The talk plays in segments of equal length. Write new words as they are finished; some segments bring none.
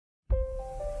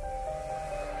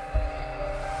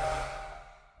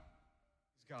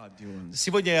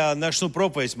Сегодня я начну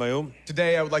проповедь мою.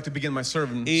 Today I would like to begin my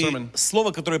И sermon.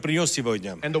 слово, которое я принес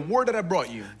сегодня, And the word that I brought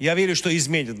you, я верю, что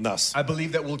изменит нас. I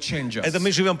believe that will change us. Это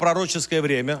мы живем в пророческое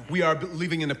время. We are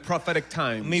living in a prophetic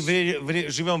times. Мы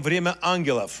живем время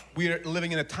ангелов We are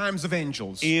living in a times of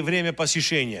angels. и время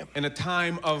посещения. In a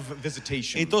time of И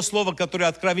visitation. то слово, которое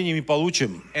откровением мы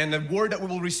получим, And the word that we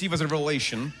will receive as a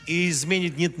revelation и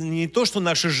изменит не то, что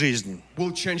наша жизнь,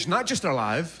 will change not just our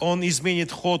life, он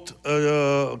изменит ход,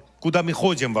 куда мы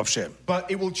ходим вообще. but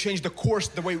it will change the course,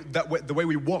 the way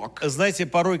we walk. Знаете,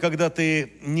 порой, когда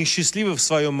ты несчастливый в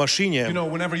своем You машине, know,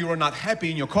 whenever you are not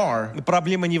happy in your car,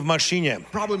 проблема не в машине,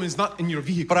 problem is not in your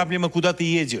vehicle. проблема, куда ты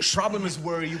едешь. Problem is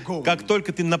where you go. Как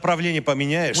только ты направление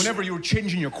поменяешь, Whenever you're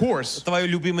changing your course, твое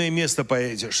любимое место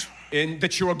поедешь. and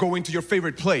that you are going to your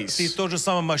favorite Ты place, в той же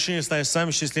самой машине станешь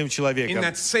самым счастливым in человеком.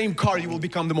 that same car you will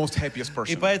become the most happiest И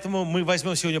person. поэтому мы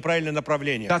возьмем сегодня правильное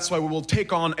направление. That's why we will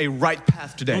take on a right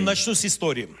path Ну, today. начну с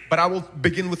истории. But I will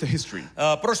begin with the history.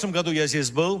 В прошлом году я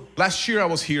здесь был, Last year I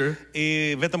was here,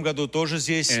 и в этом году тоже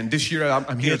здесь. and this year I'm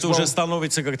И here as это уже well.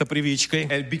 становится как-то привычкой.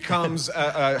 And it becomes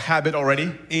a habit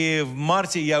already. И в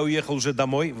марте я уехал уже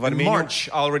домой, в In Армению. March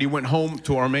I already went home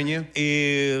to Armenia,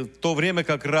 И в то время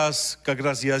как раз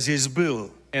я здесь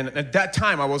был. and at that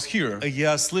time I was here.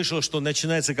 Я слышал, что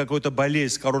начинается какой-то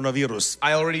болезнь, коронавирус.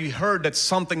 I already heard that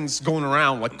something's going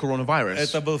around like coronavirus.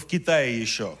 Это был в Китае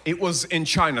еще. It was in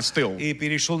China still, И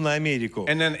перешел на Америку.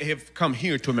 and then it have come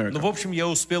here to Ну, America. в общем, я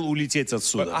успел улететь But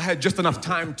отсюда. I had just enough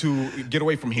time to get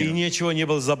away from И here, ничего не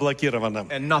было заблокировано.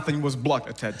 and nothing was blocked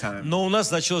at that time. Но у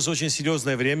нас началось очень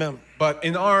серьезное время, But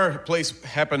in our place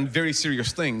happened very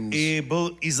serious things, и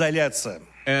была изоляция.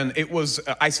 and it was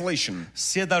isolation.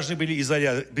 Все должны были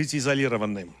быть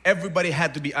изолированы. Everybody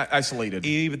had to be isolated,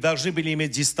 И должны были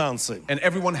иметь дистанции. and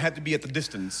everyone had to be at the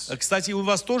distance. Кстати, у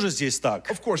вас тоже здесь так.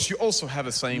 Of course, you also have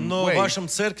the same Но в way, вашем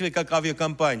церкви как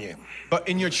авиакомпания. but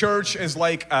in your church is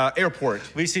like airport.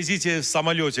 Вы сидите в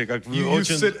самолете, как You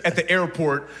очень... sit at the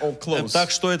airport all close,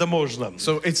 Так что это можно.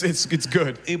 so it's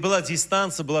good. И была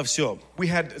дистанция, было все. We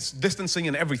had distancing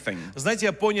and everything. Знаете,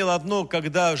 я понял одно,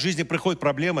 когда в жизни приходят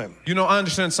проблемы, You know, I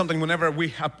understand something. Whenever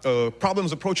we have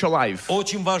problems approach our life,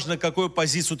 очень важно, какую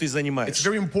позицию ты it's занимаешь.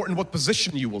 very important what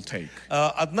position you will take.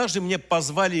 Однажды мне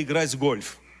позвали играть в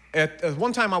гольф. At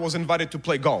one time, I was invited to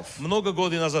play golf. Много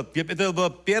года назад. Это был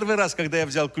первый раз, когда я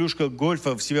взял клюшку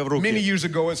гольфа в себя в Many руки. years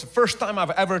ago, it's the first time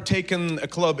I've ever taken a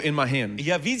club in my hand.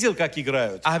 Я видел, как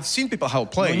играют, I have seen people how но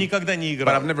play, никогда не but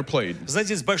I've играл. never played.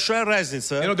 Знаете, есть большая You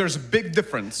разница know, there's a big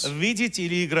difference видеть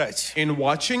или играть. in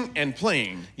watching and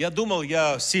playing. Я думал,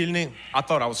 я сильный. I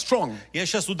thought I was strong. Я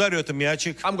сейчас ударю этот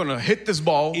мячик, I'm gonna hit this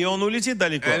ball, и он улетит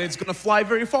далеко. and it's gonna fly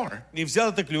very far. И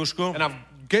взял эту клюшку, And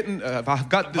I've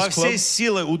got во this всей club.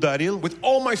 силой ударил. With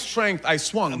all my strength, I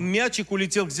swung, Мячик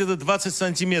улетел где-то 20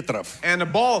 сантиметров. and the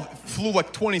ball flew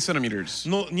like 20 centimeters.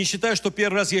 Ну, не считая, что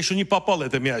первый раз я еще не попал в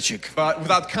этот мячик. But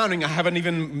without counting, I haven't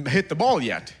even hit the ball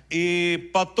yet. И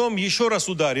потом еще раз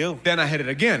ударил. Then I hit it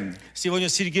again. Сегодня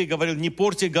Сергей говорил, не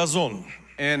порти газон.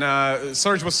 And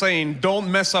Serge was saying, don't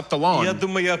mess up the Я lawn.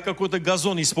 думаю, я какой-то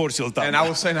газон испортил And там. I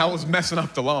was saying I was messing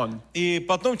up the lawn. И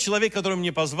потом человек, который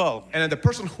меня позвал, And then the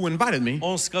person who invited me,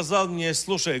 он сказал мне,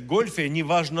 слушай, в гольфе не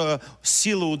важно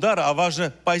сила удара, а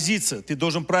важна позиция. Ты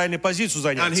должен правильную позицию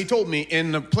and he занять. told me,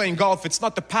 in playing golf, it's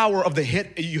not the power of the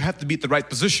hit, you have to be at the right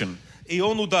position. И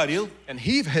он ударил, And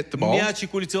he hit the ball.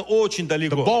 мячик улетел очень The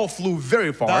далеко. ball flew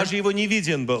very far. Даже его не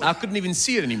виден был. I couldn't even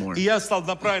see it anymore. И я стал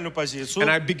на правильную And позицию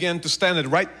I began to stand at the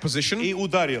right position, и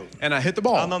ударил. and I hit the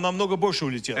ball. Она намного больше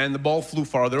улетела. And the ball flew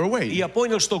farther И away. я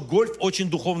понял, что гольф очень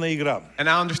духовная игра. And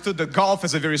I understood that golf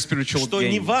is a very spiritual Что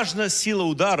не game. важна сила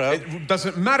удара, It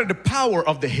doesn't matter the power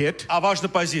of the hit, а важна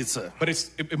позиция. but it's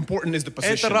important is the Это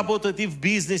position. работает и в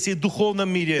бизнесе, и в духовном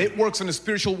мире. It works in the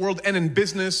spiritual world and in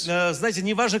business. Знаете,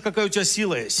 не важно, какая у тебя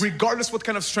сила есть. Regardless what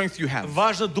kind of strength you have.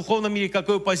 Важно в духовном мире,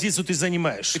 какую позицию ты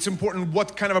занимаешь. It's important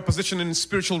what kind of a position in the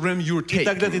spiritual realm you И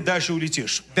тогда ты take. дальше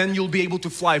улетишь. Then you'll be able to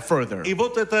fly further. И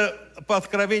вот это по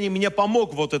откровению мне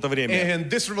помог вот это время. And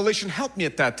this revelation helped me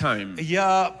at that time.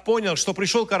 Я понял, что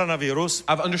пришел коронавирус,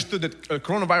 I've understood that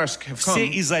coronavirus have все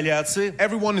come. изоляции.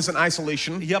 Everyone is in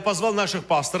isolation. Я позвал наших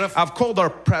пасторов, I've called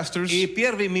our pastors, и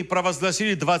первыми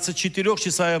провозгласили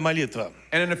 24-часовая молитва.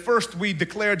 And at first we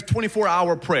declared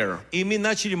 24-hour prayer. И мы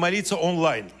начали молиться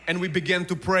онлайн. And we began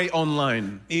to pray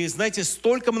online. И знаете,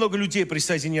 столько много людей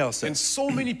присоединялся. And so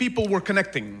many people were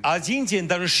connecting. Один день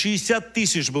даже 60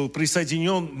 тысяч был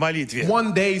присоединен в молитве.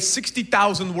 One day,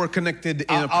 60,000 were connected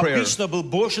in a prayer. Обычно был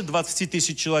больше 20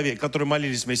 тысяч человек, которые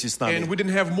молились вместе с And нами. we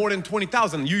didn't have more than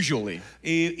 20,000 usually.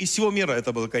 И из всего мира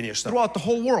это было, конечно. Throughout the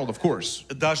whole world, of course.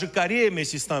 Даже Корея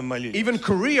вместе с нами молились. Even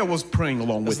Korea was praying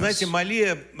along with us. Знаете,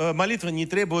 молитва не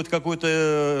требует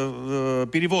какой-то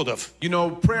переводов. You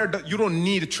know, prayer, you don't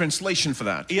need a translation for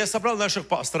that. И я собрал наших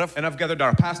пасторов And I've gathered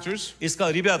our pastors, и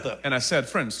сказал: ребята, and I said,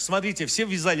 friends, смотрите, все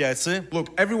в изоляции,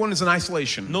 look, everyone is in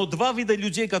isolation. но два вида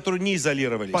людей, которые не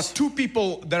изолировались. But two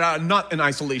people that are not in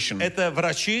isolation, Это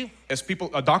врачи as people,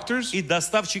 doctors, и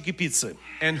доставщики пиццы.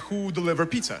 and who deliver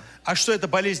pizza. А что эта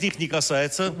болезнь их не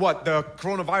касается? What, the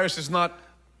coronavirus is not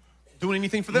doing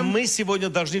anything for them? Мы сегодня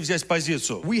должны взять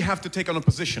позицию. We have to take on a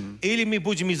position. Или мы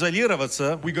будем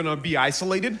изолироваться, We're going to be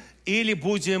isolated, или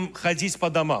будем ходить по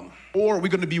домам. or we're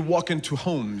going to be walking to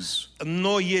homes.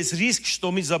 Но есть риск,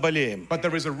 что мы заболеем. But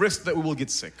there is a risk that we will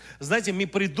get sick. Знаете, мы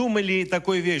придумали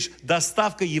такую вещь: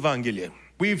 доставка Евангелия.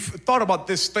 We've thought about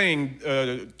this thing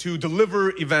to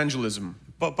deliver evangelism.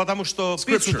 Потому что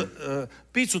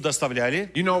пиццу доставляли.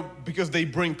 You know, because they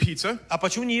bring pizza. А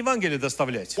почему не Евангелие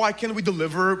доставлять? Why can't we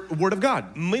deliver Word of God?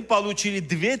 Мы получили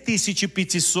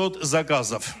 2500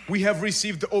 заказов. We have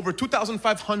received over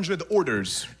 2,500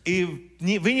 orders. И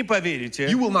вы не поверите,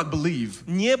 You will not believe.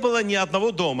 не было ни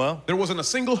одного дома, There wasn't a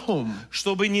single home,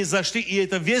 чтобы не зашли, и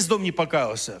это весь дом не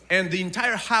покаялся. and the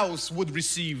entire house would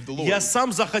receive the Lord. Я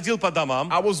сам заходил по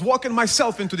домам. I was walking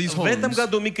myself into these В этом homes.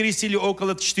 году мы крестили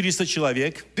около 400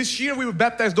 человек. This year we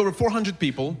baptized over 400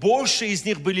 people, Больше из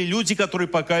них были люди, которые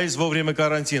покаялись во время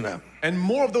карантина. and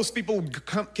more of those people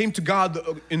came to God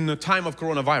in the time of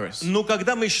coronavirus. Но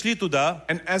когда мы шли туда,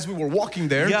 And as we were walking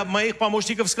there, я моих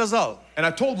помощников сказал: and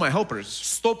I told my helpers,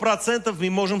 100% мы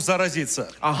можем заразиться.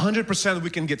 100% we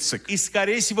can get sick. И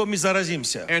скорее всего мы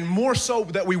заразимся. And more so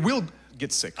that we will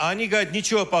get sick. А они говорят: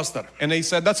 ничего, пастор. And they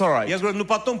said, that's all right. Я говорю: ну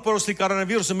потом, после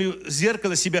коронавируса, мы в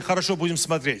зеркало себя хорошо будем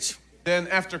смотреть. Then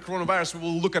after coronavirus, we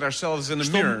will look at ourselves in the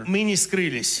Что mirror мы не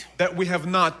скрылись. that we have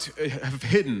not have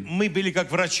hidden. Мы были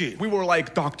как врачи. We were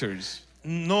like doctors.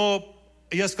 Но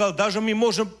я сказал: даже мы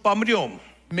можем помрем.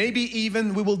 Maybe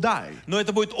even we will die. Но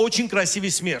это будет очень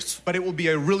красивая смерть. But it will be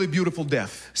a really beautiful death.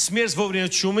 Смерть во время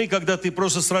чумы, когда ты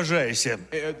просто сражаешься.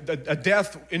 A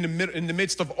death in the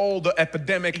midst of all the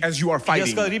epidemic as you are Я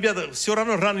сказал: fighting. ребята, все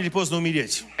равно рано или поздно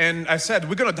умереть. And I said,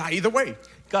 we're going to die either way.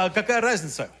 Какая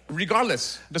разница?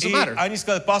 Regardless. Doesn't И matter. они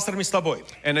сказали: пастор, мы с тобой.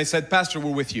 And I said, Pastor,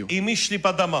 we're with you. И мы шли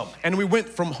по домам. And we went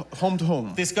from home to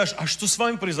home. Ты скажешь: а что с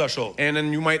вами произошло? And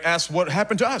then you might ask, what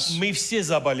happened to us? Мы все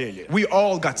заболели. We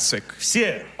all got sick.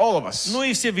 Все. All of us. Ну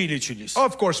и все вылечились.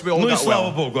 Of course, we all Ну и got слава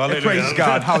well. Богу. And praise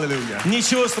God. Hallelujah.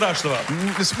 Ничего страшного.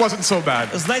 This wasn't so bad.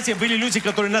 Знаете, были люди,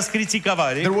 которые нас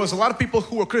критиковали, There was a lot of people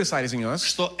who were criticizing us.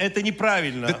 что это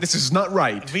неправильно. That this is not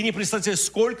right. Вы не представляете,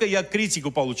 сколько я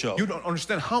критику получал. You don't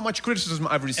understand how much criticism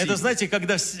I've received. Это, знаете,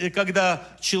 когда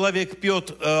человек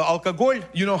пьет алкоголь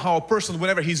You know how a person,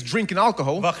 whenever he's drinking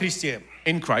alcohol во Христе,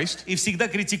 in Christ, и всегда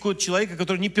критикует человека,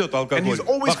 который не пьет and алкоголь he's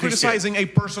во always Христе. criticizing a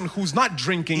person who's not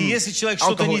drinking И если человек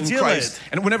что-то alcohol не in делает, Christ.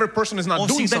 And whenever a person is not он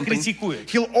doing всегда something, критикует.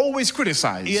 he'll always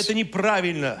criticize. И это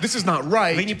неправильно. This is not Вы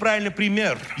right. неправильный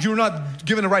пример. You're not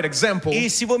giving a right example. И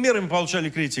из всего мира мы получали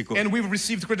критику. And we've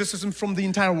received criticism from the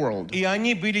entire world. И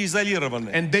они были изолированы.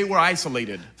 And they were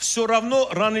isolated. Все равно,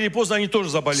 рано или поздно, они тоже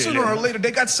Sooner or заболели. later,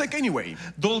 they got sick anyway.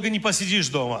 Долго не посидишь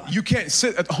дома. You can't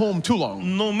sit at home too long.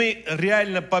 Но мы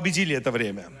реально победили это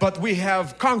время. But we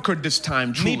have conquered this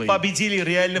time, Мы truly. победили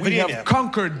реально We have время.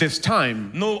 conquered this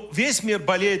time. Но весь мир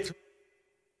болеет.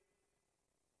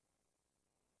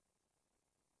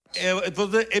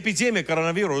 Вот эта эпидемия,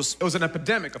 коронавирус, It was an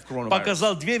epidemic of coronavirus.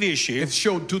 показал две вещи. It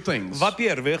showed two things.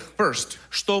 Во-первых, First,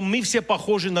 что мы все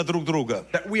похожи на друг друга.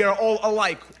 that we are all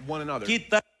alike one another.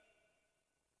 Китай,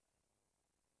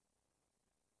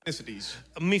 Ethnicities.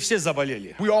 мы все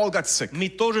заболели. We all got sick. Мы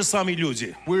тоже самые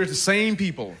люди. We're the same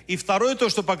people. И второе, то,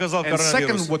 что показал And second,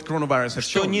 коронавирус, what coronavirus has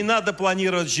что не shown, надо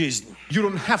планировать жизнь. you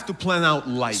don't have to plan out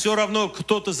life. Все равно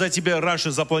кто-то за тебя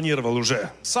раньше запланировал уже.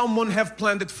 Someone have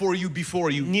planned it for you before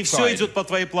you Не все tried. идет по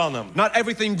твоим планам. Not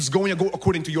everything's going to go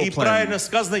according to your И plan. правильно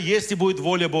сказано, если будет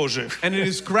воля Божия. And it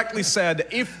is correctly said,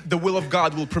 if the will of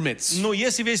God will permit. Но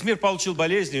если весь мир получил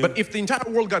болезнь, But if the entire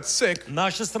world got sick,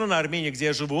 наша страна, Армения, где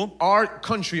я живу, our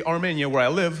country, Armenia, where I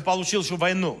live, получила еще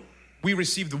войну. we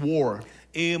received war.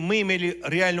 И мы имели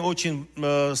реально очень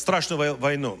страшную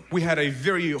войну. We had a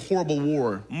very horrible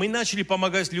war. Мы начали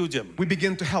помогать людям. We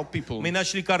began to help people. Мы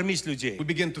начали кормить людей. We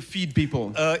began to feed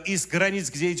people. Из границ,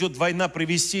 где идет война,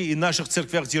 привести и наших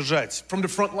церквях держать. From the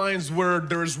front lines where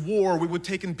there is war, we would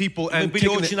take in people and были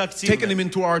очень активны. taken them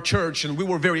into our church, and we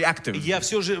were very active. Я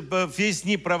все же весь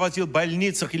дни проводил в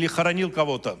больницах или хоронил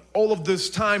кого-то. All of this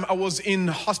time I was in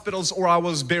hospitals or I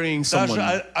was burying someone.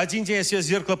 Даже один день я себя в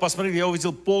зеркало посмотрел, я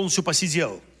увидел, полностью посидел.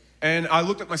 And I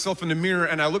looked at myself in the mirror,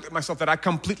 and I looked at myself that I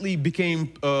completely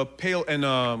became pale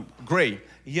and gray.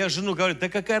 Я жену говорю, да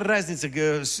какая разница,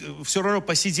 все равно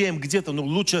посидеем где-то, но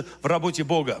лучше в работе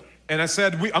Бога. And I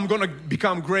said, I'm going to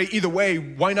become gray either way.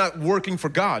 Why not working for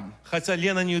God? Хотя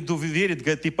Лена не верит,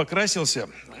 говорит, ты покрасился.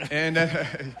 And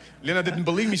Lena didn't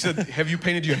believe me. She said, have you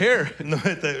painted your hair? Ну,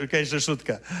 это, конечно,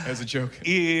 шутка. As a joke.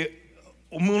 И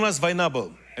у нас война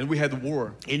была. And we had the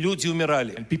war. И люди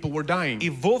умирали. And people were dying. И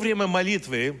во время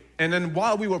молитвы And then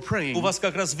while we were praying, у вас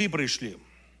как раз выборы шли.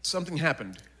 something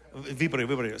happened. Выборы.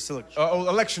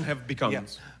 Election have become. Yeah.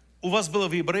 У вас было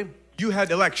выборы, You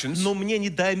had elections, но мне не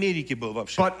до Америки было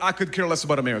вообще. but I could care less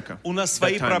about America. У нас that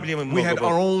свои time. проблемы We много had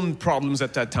our было. own problems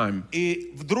at that time.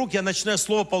 И вдруг я начинаю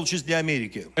слово получить для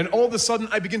Америки. And all of a sudden,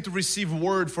 I begin to receive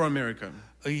word for America.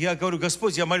 Я говорю,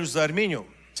 Господь, я молюсь за Армению.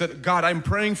 Said, God, I'm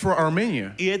praying for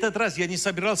Armenia. И этот раз я не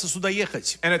собирался сюда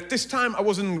ехать. And at this time, I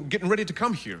wasn't getting ready to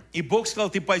come here. И Бог сказал,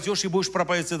 ты пойдешь и будешь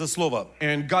проповедовать это слово.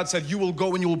 And God said, you will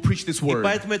go and you will preach this И word.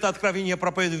 поэтому это откровение я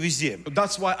проповедую везде.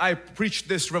 That's why I preach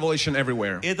this revelation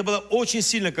everywhere. И это было очень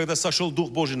сильно, когда сошел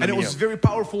Дух Божий на And it меня. was very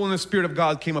powerful when the Spirit of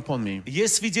God came upon me.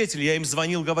 Есть свидетели, я им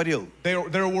звонил, говорил.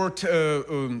 There were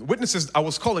witnesses, I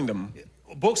was calling them.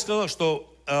 Бог сказал, что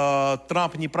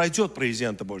Трамп не пройдет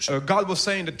президента больше. God was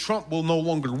saying that Trump will no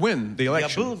longer win the Я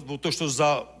election. был то, что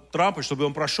за Трампа, чтобы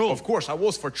он прошел. Of course, I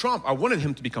was for Trump. I wanted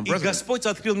him to become И president. Господь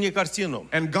открыл мне картину,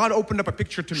 And God opened up a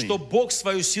picture to me что Бог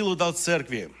свою силу дал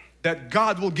церкви. that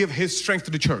God will give His strength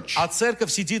to the church. А церковь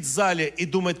сидит в зале и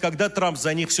думает, когда Трамп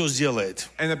за них все сделает.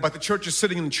 But the church is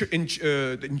sitting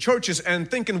in churches and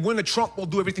thinking when the Trump will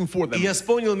do everything for them. И я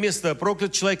вспомнил место,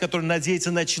 проклят человек, который надеется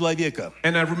на человека.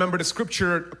 And I remember the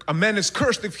scripture, a man is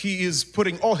cursed if he is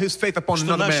putting all his faith upon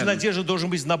Что another наша man. надежда должна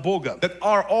быть на Бога. That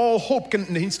our all hope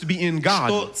needs to be in God.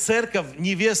 Что церковь,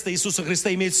 невеста Иисуса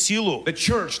Христа имеет силу The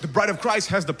church, the bride of Christ,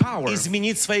 has the power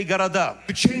изменить свои города,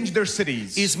 to change their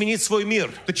cities, изменить свой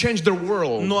мир. to change their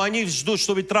world. Но они ждут,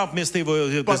 чтобы Трамп вместо его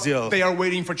это But сделал. they are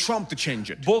waiting for Trump to change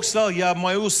it. Бог сказал, я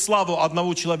мою славу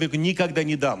одному человеку никогда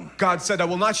не дам. God said, I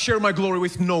will not share my glory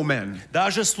with no man.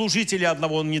 Даже служителя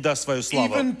одного он не даст свою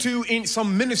славу. Even to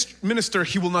some minister,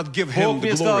 he will not give him Бог the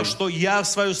мне сказал, glory. что я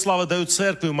свою славу даю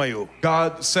церкви мою.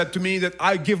 God said to me that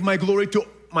I give my glory to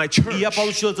my church. И я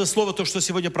получил это слово, то, что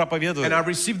сегодня проповедую. And I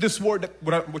received this word,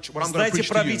 what I'm going to Знаете, preach to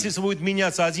you. правительство будет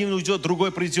меняться. Один уйдет,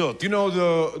 другой придет. You know,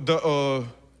 the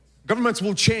governments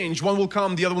will change, one will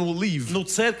come, the other one will leave. Но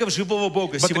церковь живого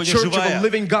Бога But the сегодня church of a живая.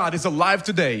 living God is alive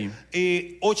today.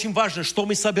 И очень важно, что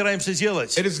мы собираемся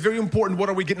делать. It is very important, what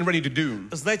are we getting ready to do?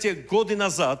 Знаете, годы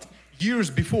назад Years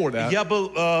before that, я был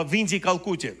в Индии,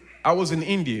 Калкутте, I was in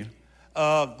India,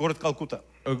 город Калкутта.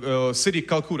 City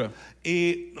Calcutta.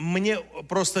 И мне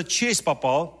просто честь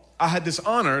попал I had this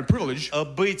honor and privilege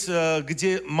быть,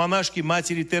 где монашки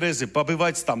матери Терезы,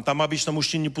 побывать там. Там обычно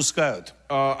мужчин не пускают.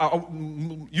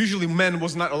 usually men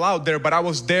was not allowed there, but I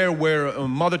was there where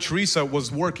Mother Teresa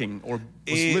was working or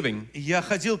was living. И я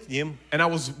ходил к ним. And I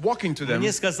was walking to them.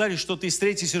 Мне сказали, что ты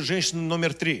встретишься с женщиной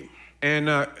номер 3. And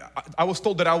I was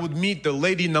told that I would meet the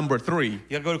lady number 3.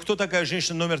 Я говорю, кто такая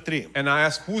женщина номер 3? And I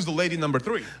asked, who's the lady number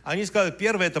 3? Они сказали,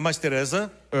 первая это мать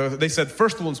Тереза. They said,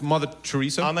 first one's Mother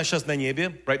Teresa. Она сейчас на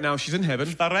небе. Right now she's in heaven.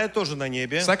 Вторая тоже на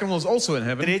небе. Second one is also in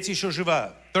heaven. Третья еще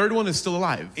жива. Third one is still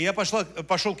alive. И я пошел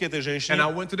к этой And I женщине.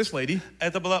 went to this lady.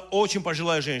 Это была очень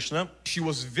пожилая женщина. She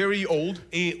was very old.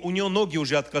 И у нее ноги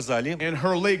уже отказали. And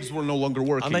her legs were no longer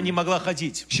Она не working. могла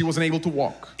ходить. She wasn't able to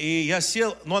walk. И я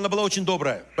сел, но она была очень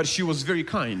добрая. But she was very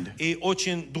kind. И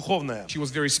очень духовная. She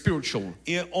was very spiritual.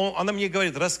 И она мне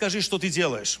говорит, расскажи, что ты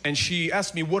делаешь. And she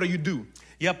asked me, what do you do?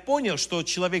 Я понял, что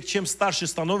человек, чем старше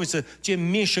становится, тем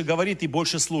меньше говорит и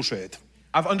больше слушает.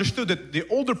 I've understood that the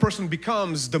older person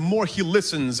becomes, the more he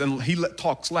listens and he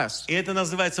talks less. И это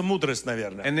называется мудрость,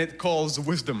 наверное. And it calls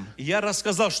wisdom. Я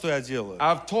рассказал, что я делаю.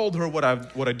 I've told her what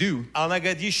I do. Она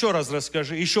говорит, еще раз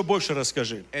расскажи, еще больше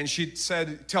расскажи. And she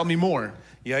said, tell me more.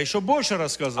 Я еще больше I've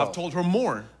рассказал. told her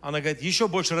more. Она говорит, еще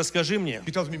больше расскажи мне.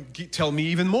 She tells me, tell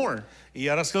me even more. И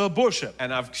я рассказал больше.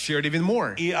 And I've shared even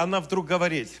more. И она вдруг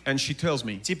говорит: And she tells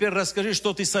me, теперь расскажи,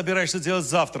 что ты собираешься делать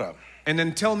завтра. and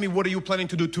then tell me, what are you planning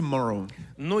to do tomorrow?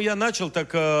 Ну, я начал так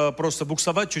просто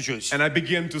буксовать чуть-чуть. And I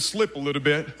began to slip a little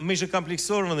bit. Мы же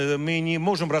комплексированы, мы не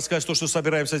можем рассказать то, что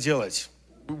собираемся делать.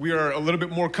 We are a little bit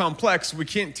more complex. We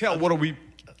can't tell what are we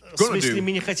В going to смысле, do.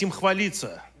 мы не хотим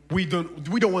хвалиться. We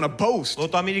don't want to boast.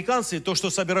 Вот американцы то, что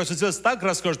собираются делать, так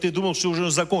расскажут, ты думал, что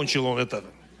уже закончил он это.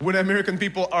 When American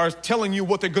people are telling you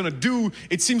what they're going to do,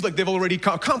 it seems like they've already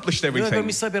accomplished Мы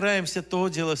everything. собираемся то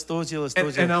делать, то делать, то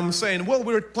And делать. I'm saying, well,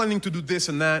 we're planning to do this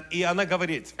and that. И она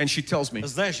говорит: And she tells me,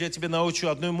 знаешь, я тебе научу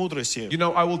одной мудрости. you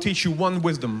know, I will teach you one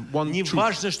wisdom, one Не truth.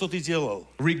 важно, что ты делал.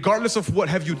 Regardless of what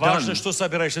have you Важно, done, что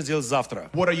собираешься делать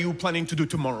завтра. what are you planning to do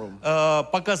tomorrow?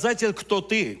 Показатель, кто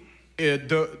ты,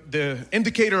 The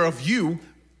indicator of you,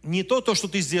 не то, что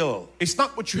ты сделал, it's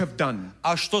not what you have done.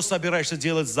 а что собираешься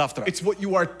делать завтра. It's what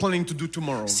you are planning to do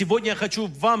tomorrow. Сегодня я хочу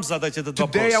вам задать этот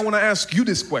Today I вопрос. want to ask you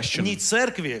this question. Не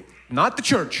церкви, Not the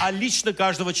church, а лично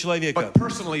каждого человека. but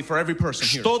personally for every person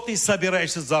here. Что ты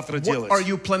собираешься завтра What делать? are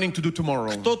you planning to do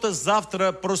tomorrow? Кто-то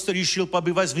завтра просто решил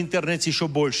побывать в интернете еще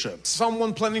больше.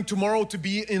 Someone planning tomorrow to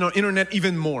be in our internet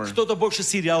even more. Кто-то больше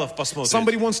сериалов посмотрит.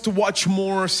 Somebody wants to watch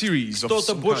more series of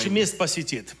Кто-то some больше kind. мест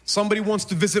посетит. Somebody wants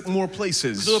to visit more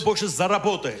places. Кто-то больше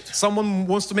заработает. Someone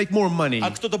wants to make more money.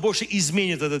 А кто-то больше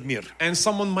изменит этот мир. And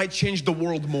someone might change the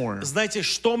world more. Знаете,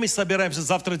 что мы собираемся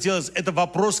завтра делать? Это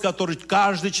вопрос, который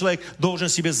каждый человек должен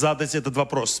себе задать этот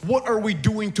вопрос. What are we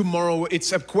doing tomorrow?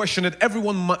 It's a question that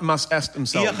everyone must ask И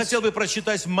я themselves. хотел бы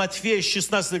прочитать Матфея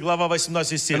 16 глава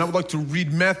 18 стих. And I would like to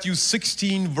read Matthew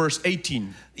 16, verse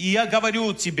 18. И я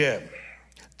говорю тебе,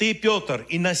 ты, Петр,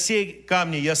 и на сей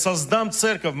камне я создам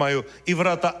церковь мою, и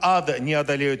врата ада не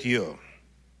одолеют ее.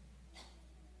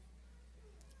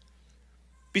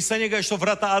 Писание говорит, что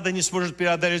врата ада не сможет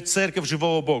преодолеть церковь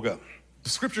живого Бога. The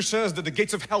scripture says that the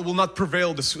gates of hell will not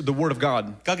prevail the word of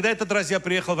God. Когда этот раз я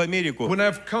приехал в Америку, When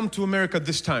I've come to America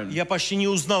this time, я почти не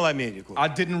узнал Америку. I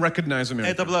didn't recognize Это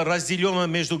America. было разделено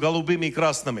между голубыми и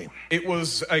красными. It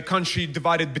was a country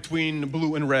divided between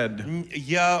blue and red.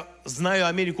 Я знаю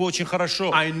Америку очень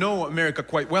хорошо. I know America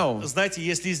quite well. Знаете,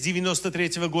 если с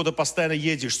 93-го года постоянно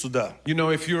едешь сюда, You know,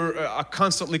 if you're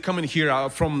constantly coming here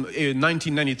from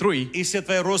 1993, и все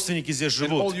твои родственники здесь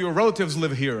and all живут, your relatives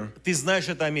live here, ты знаешь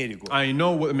это Америку. I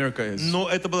know what America is. Но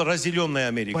это была разделенная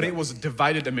But it Америка. was a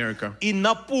divided America. И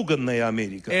напуганная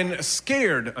Америка. And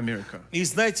scared America. И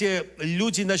знаете,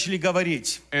 люди начали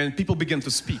говорить, And people began to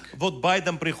speak. вот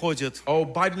Байден приходит, Oh,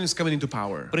 Biden is coming into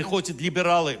power. приходят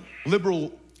либералы,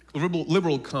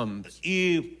 Liberal comes.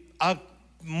 и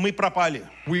мы пропали.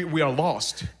 We are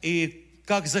lost. И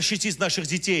как защитить наших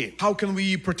детей? How can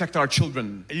we protect our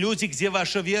children? Люди, где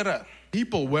ваша вера?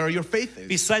 People, where your faith is.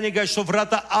 Писание говорит, что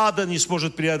врата ада не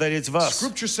сможет преодолеть вас.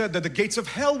 Scripture said that the gates of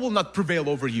hell will not prevail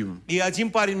over you. И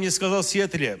один парень мне сказал в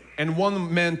Сиэтле, And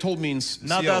one man told me in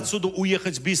надо Seattle, отсюда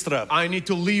уехать быстро. I need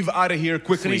to leave out of here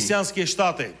quickly Христианские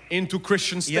штаты. into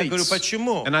Christian Я говорю, states.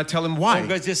 почему? And I tell him Он why.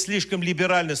 говорит, здесь слишком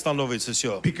либерально становится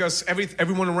все. Because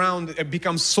everyone around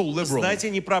becomes so liberal. Знаете,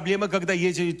 не проблема, когда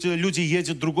люди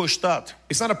едут в другой штат.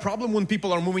 It's not a problem when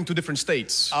people are moving to different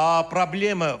states. А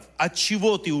проблема, от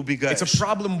чего ты It's убегаешь? a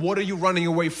problem, what are you running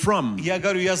away from? Я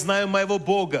говорю, я знаю моего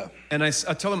Бога. And I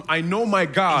tell him, I know my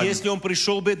God. Если он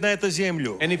пришел бы на эту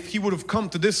землю, And if he would have come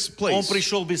to this он place,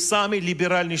 пришел бы в самый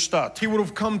либеральный штат. he would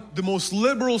have come to the most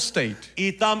liberal state.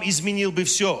 И там изменил бы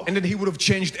все. And then he would have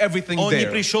changed everything Он не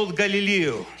there. пришел в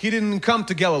Галилею. He didn't come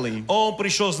to Galilee. Он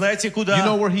пришел, знаете You know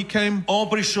куда? where he came? Он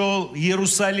пришел в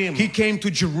Иерусалим, He came to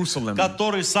Jerusalem.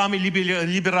 который самый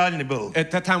либеральный был.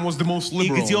 At that time was the most И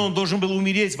где liberal. он должен был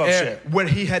умереть вообще. Where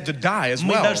he had to die as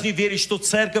Мы well. должны верить, что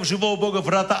церковь живого Бога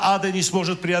врата ада не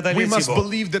сможет We преодолеть must его.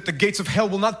 believe that the gates of hell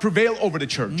will not prevail over the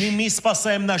church. Не мы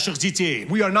спасаем наших детей.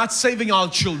 We are not saving our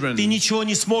children. Ты ничего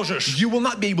не сможешь. You will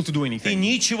not be able to do Ты anything.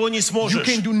 ничего не You сможешь.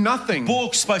 can do nothing.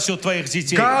 Бог спасет твоих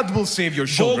детей. God will save your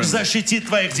Бог children. защитит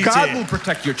твоих God детей. will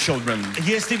protect your children.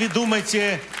 Если вы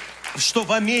думаете, что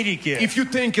в Америке If you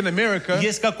think in America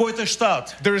есть какой-то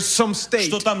штат, there is some state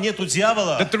что там нету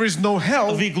дьявола, that there is no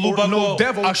hell вы or глубоко no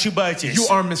devil, ошибаетесь. you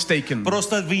are mistaken.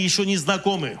 Просто вы еще не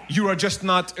знакомы. You are just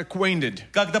not acquainted.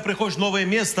 Когда приходишь в новое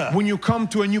место, When you come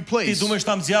to a new ты place, думаешь,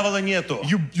 там дьявола нету.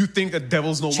 you think that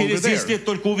devil's no longer Через 10 there. лет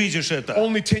только увидишь это.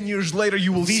 Only 10 years later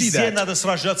you will see Везде that. надо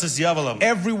сражаться с дьяволом.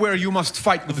 Everywhere you must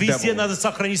fight with the Везде devil. надо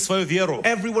сохранить свою веру.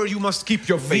 Everywhere you must keep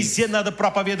your faith. Везде надо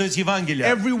проповедовать Евангелие.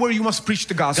 Everywhere you must preach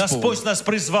the gospel. Господь нас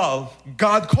призвал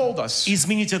God called us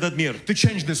изменить этот мир. to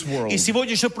change this world. И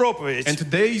сегодняшняя проповедь And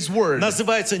today's word,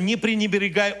 называется «Не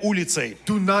пренебрегай улицей».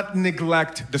 do not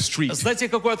neglect the street. Знаете,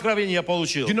 какое откровение я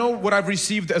получил? You know what I've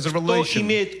received as a Кто revelation?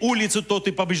 имеет улицу, тот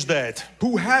и побеждает.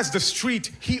 Who has the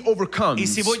street, he И overcomes.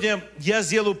 сегодня я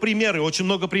сделаю примеры, очень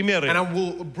много And примеров. I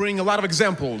will bring a lot of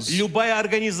examples. Любая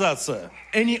организация,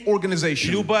 Any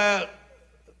organization, любая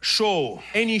шоу,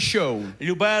 any show,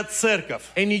 любая церковь,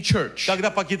 any church, когда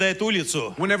покидает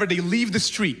улицу, whenever they leave the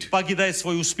street, покидает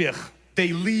свой успех.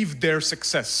 they leave their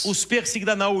success. Успех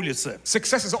всегда на улице.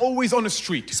 Success is always on the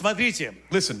street. Смотрите,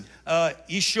 Listen,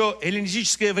 еще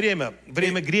эллинистическое время,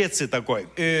 время Греции такой,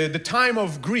 the time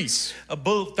of Greece,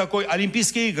 был такой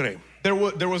Олимпийские игры, there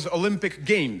was Olympic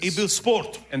Games, и был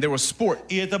спорт, and there was sport,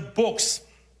 и это бокс,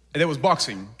 and there was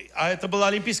boxing. а это была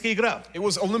Олимпийская игра, It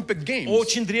was Olympic Games.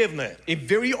 очень древняя.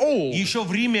 Very old. Еще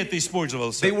в Риме это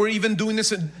использовался. They were even doing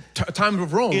this in time of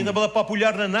И Rome, это было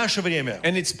популярно в наше время.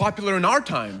 and it's popular in our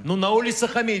time. Но на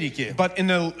улицах Америки But in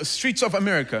the streets of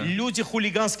America, люди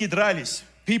хулигански дрались,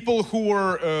 people who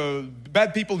were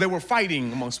bad people, they were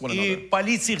fighting amongst one и another,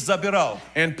 полиция их забирала.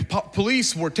 and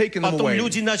police were taking them Потом away.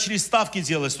 люди начали ставки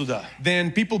делать туда.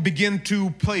 Then people begin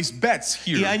to place bets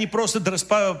И here, они просто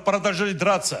продолжали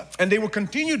драться. and they will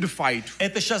continue to fight.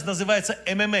 Это сейчас называется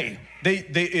ММА.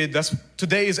 That's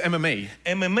today is MMA.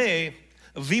 ММА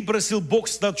выбросил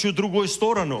бокс на чуть другую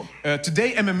сторону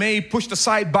Today MMA pushed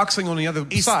aside boxing on the other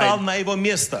и стал side на его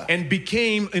место. and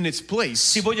became in its place.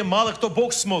 Сегодня мало кто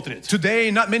бокс смотрит.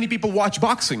 Today, not many people watch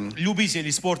boxing. Любители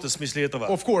спорта, в смысле этого.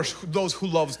 Of course, those who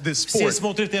love this Все sport.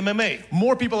 смотрят ММА.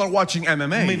 More people are watching Мы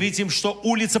MMA. видим, что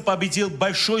улица победил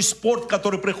большой спорт,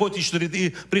 который приходит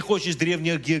из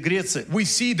Древней Греции. We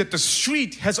see that the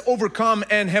street has overcome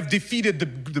and have defeated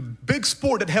the big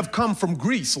sport that have come from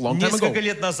Greece a long time ago. Несколько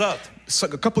лет назад So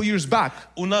a couple years back,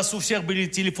 у нас у всех были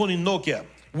телефоны Nokia.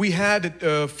 we had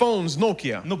phones,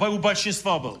 Nokia. Ну, у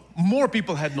большинства был. More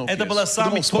people had Nokia. Это была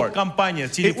самая топ-компания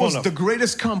It was телефонов. the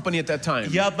greatest company at that time.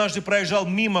 Я однажды проезжал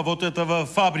мимо вот этого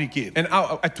фабрики. And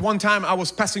at one time, I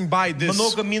was passing by this.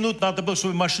 Много минут надо было,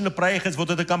 чтобы машина проехать вот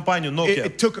эту компанию Nokia.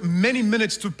 It took many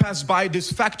minutes to pass by this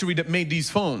factory that made these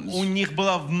phones. У них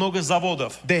было много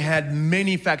заводов. They had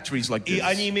many factories like И this.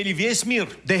 они имели весь мир.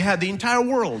 They had the entire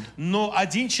world. Но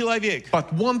один человек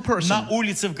But one person на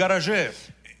улице в гараже,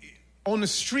 on the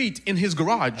street in his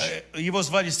garage, его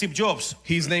звали Стив Джобс,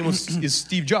 his name is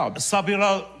Steve Jobs.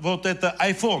 собирал вот это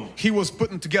iPhone. He was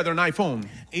putting together an iPhone.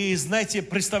 И знаете,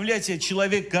 представляете,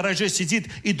 человек в гараже сидит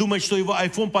и думает, что его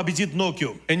iPhone победит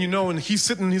Nokia. And you know, and he's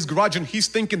sitting in his garage and he's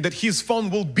thinking that his phone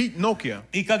will beat Nokia.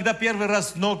 И когда первый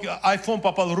раз iPhone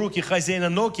попал в руки хозяина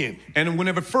Nokia, And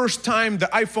whenever first time the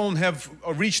iPhone have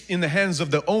reached in the hands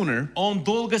of the owner, он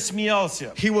долго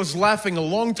смеялся. he was laughing a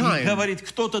long И time. говорит,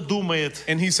 кто-то думает,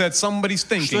 And he said, somebody's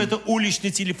что thinking это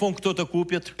уличный телефон кто-то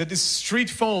купит. that this street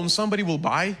phone somebody will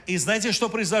buy. И знаете, что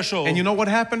произошло? And you know what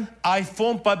happened?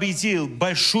 iPhone победил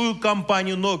большую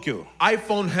компанию Nokia.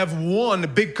 iPhone have won a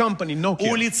big company, Nokia.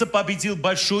 Улица победил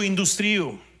большую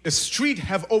индустрию The street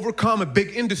have overcome a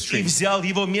big и industry взял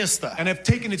его место. and have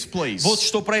taken its place. Вот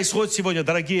что происходит сегодня,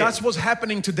 дорогие. That's what's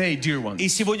happening today, dear ones. И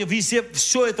сегодня везде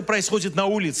все это происходит на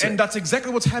улице. And that's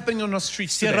exactly what's happening on our streets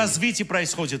Все today. развитие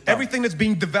происходит там. Everything that's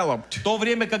being developed. В то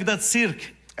время, когда цирк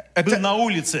At был that- на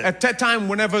улице, At that time,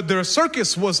 whenever the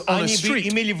circus was on a они street,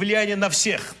 имели влияние на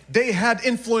всех. they had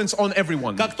influence on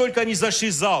everyone. Как только они зашли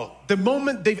в зал, The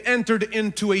moment they've entered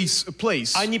into a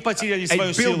place, они потеряли a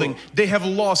свою building, силу. they have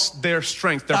lost their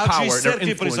strength, their Так же и power, в their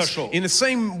церкви influence. произошло. In the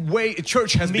same way, a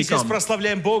church has Мы здесь become.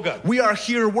 прославляем Бога, We are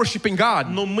here worshiping God,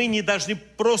 но мы не должны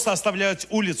просто оставлять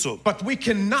улицу. but we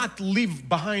cannot leave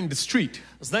behind the street.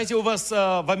 Знаете, у вас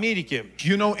в Америке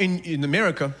You know, in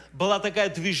America, была такая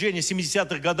движение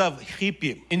 70-х годов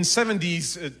хиппи. in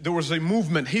 70s, there was a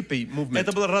movement, hippie movement.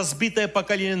 Это было разбитое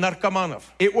поколение наркоманов.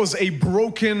 It was a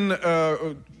broken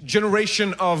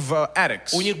generation of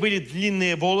addicts. У них были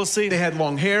длинные They волосы had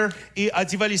long hair. и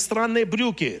одевали странные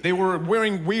брюки. They were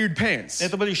wearing weird pants.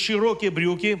 Это были широкие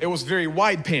брюки. It was very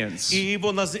wide pants. И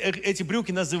эти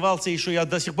брюки назывался еще, я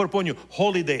до сих пор помню,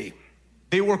 Holiday.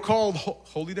 They were called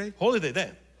Holiday? Holiday, да.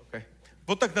 Okay.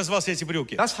 Вот так назывался эти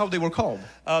брюки. That's how they were called.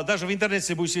 Даже в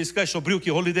интернете будете искать, что брюки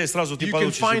Holiday, сразу ты You can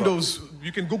получишь find его. those,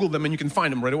 you can Google them and you can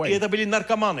find them right И away. это были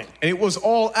наркоманы. And it was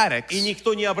all addicts. И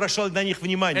никто не обращал на них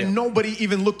внимания. And nobody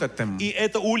even looked at them. И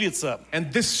эта улица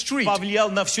And this street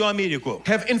повлияла на всю Америку.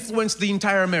 have influenced the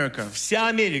entire America. Вся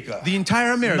Америка The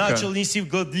entire начал America. нести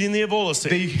длинные волосы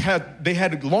They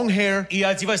had long hair и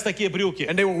одевать такие брюки.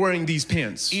 and they were wearing these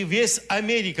pants. И весь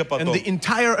Америка And потом the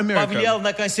entire повлиял America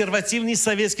на консервативный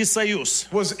Советский Союз.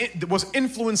 was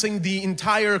influencing the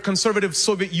entire conservative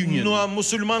Soviet Union. Ну а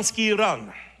мусульманский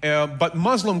Иран. But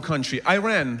Muslim country,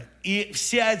 Iran, И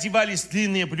все одевались в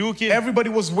длинные брюки, everybody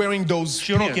was wearing those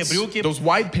широкие pants, брюки, those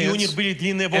wide и у них pants, были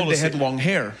длинные and they had волосы. long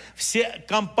hair. Все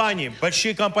компании,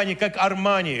 большие компании, как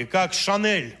Armani, как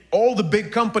Chanel, All the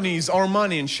big companies,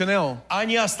 Armani and Chanel,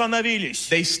 они остановились.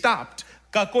 they stopped.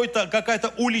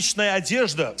 Какая-то уличная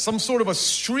одежда Some sort of a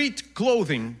street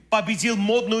clothing победил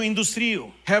модную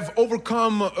индустрию. have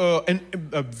overcome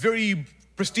a very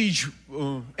prestige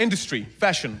industry,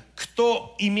 fashion.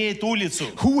 Кто имеет улицу,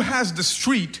 Who has the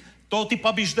street, тот и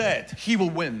побеждает. he will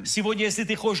win. Сегодня, если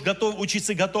ты хочешь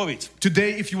учиться готовить,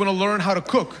 Today, if you want to learn how to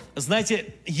cook,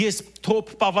 знаете, есть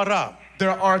топ-повара.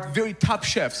 there are very top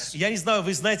chefs. Я не знаю,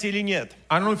 вы знаете или нет.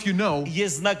 I don't know if you know,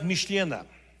 Есть знак Мишлена.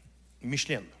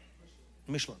 Мишлен.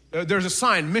 there's a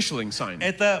sign, Michelin sign.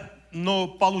 Это,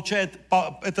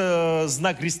 это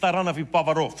знак ресторанов и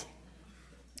поваров.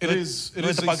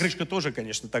 Это покрышка тоже,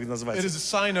 конечно, так It называется. is a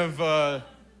sign of,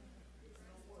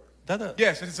 Да-да.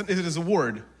 yes, it is a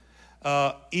word.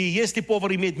 И если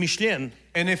повар имеет Мишлен,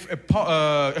 And if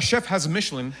a chef has a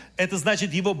Michelin, это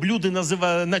значит, его блюдо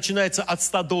начинается от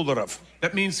 $100.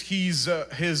 that means his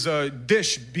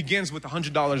dish begins with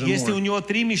 $100 or Если у more. него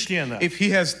 3 Мишлена, If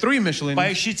he has 3 Michelin,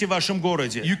 поищите в вашем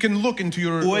городе. you can look into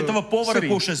your У этого повара city.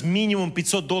 кушать минимум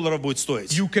 $500 будет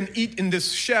стоить. You can eat in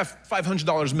this chef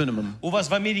 $500 minimum. У вас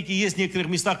в Америке есть в некоторых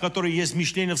местах, которые есть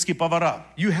мишленовские повара.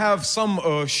 You have some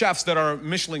chefs that are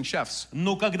Michelin chefs.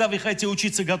 Но когда вы хотите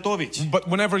учиться готовить, But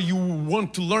whenever you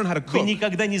want to learn how to вы cook,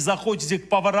 никогда не заходите к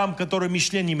поварам, которые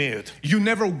Мишлен имеют. you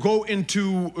never go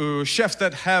into chefs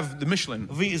that have the Michelin.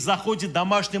 Вы заходите к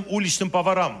домашним уличным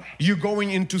поварам. You're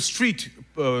going into street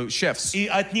chefs. И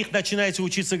от них начинаете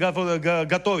учиться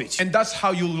готовить. And that's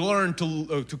how you learn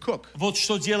to cook. Вот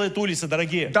что делает улица,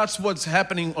 дорогие. That's what's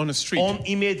happening on a street. Он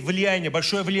имеет влияние,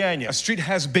 большое влияние. A street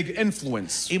has big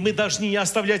influence. И мы должны не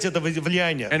оставлять этого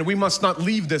влияния. And we must not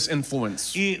leave this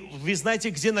influence. И вы знаете,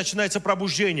 где начинается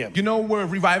пробуждение? You know where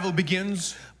revival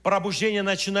begins? Пробуждение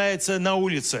начинается на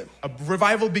улице. A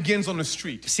revival begins on the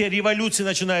street. Все революции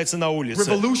начинаются на улице.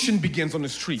 Revolution begins on the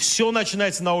street. Все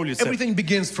начинается на улице. Everything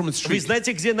begins from the Вы street.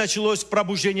 знаете, где началось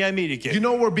пробуждение Америки? You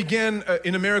know where began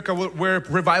in America where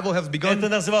revival has Это begun?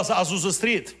 назывался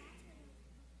Азуза-стрит.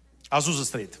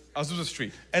 Азуза-стрит. Azusa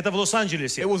Street. Это в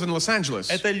Лос-Анджелесе. It was in Los Angeles.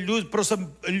 Это просто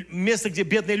место, где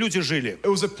бедные люди жили. It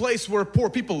was a place where poor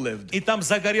people lived. И там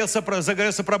загорелось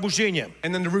пробуждение.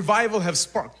 And then the revival have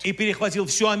sparked И перехватил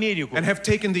всю Америку. and have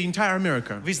taken the entire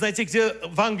America. Вы знаете, где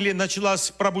в Англии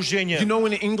началось пробуждение? You know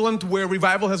in England where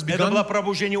revival has Это было begun?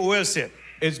 пробуждение Уэльсе,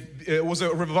 It was a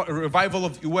revival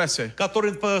of USA.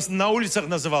 которое на улицах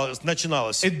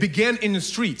начиналось. It began in the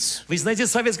streets. Вы знаете, в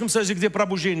Советском Союзе, где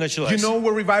пробуждение You началось? know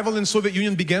where revival in Soviet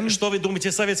Union began? Что вы думаете,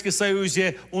 в Советском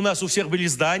Союзе у нас у всех были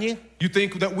здания? You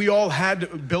think that we all had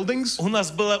buildings? У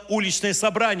нас было уличное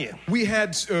собрание. We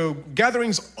had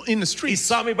gatherings in the И streets.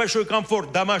 самый большой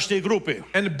комфорт — домашние группы.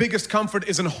 And the biggest comfort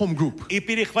is in a home group. И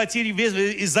перехватили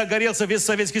и загорелся весь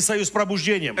Советский Союз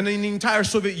пробуждением. And then the entire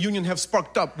Soviet Union have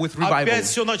sparked up with revival. Опять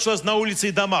все началось на улице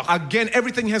и домах. Again,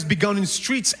 everything has begun in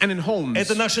streets and in homes.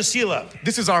 Это наша сила.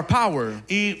 This is our power.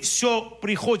 И все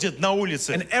приходит на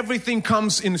улице. And everything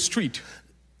comes in the street.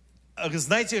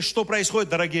 Знаете, что происходит,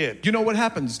 дорогие? You know what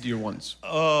happens, dear ones?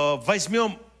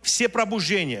 Возьмем все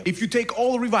пробуждения, If you take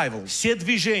all revivals, все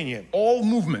движения. all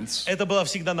movements, Это было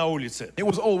всегда на улице. it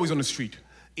was always on the street.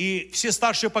 И все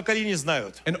старшие поколения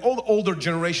знают, And all the older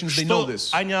generations, they know что,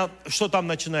 this. что там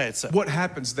начинается. What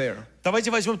happens there?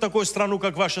 Давайте возьмем такую страну,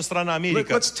 как ваша страна,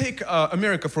 Америка. Let's take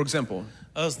America, for example.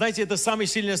 Знаете, это самая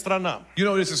сильная страна. You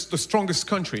know, this is the strongest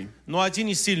country, Но один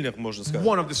из сильных, можно сказать.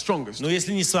 one of the strongest. Но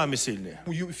если не самый сильный.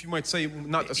 If you might say,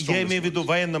 not the Я имею в strongest. виду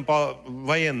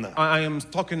военно. I am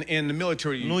talking in the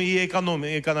military, Ну и of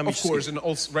экономически. course, and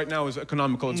also right now is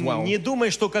economical as well. Не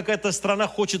думай, что какая-то страна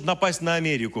хочет напасть на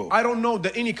Америку. I don't know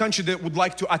that any country that would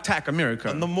like to attack America.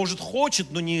 Она, может,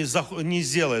 хочет, но не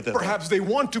сделает это. Perhaps they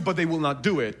want to, but they will not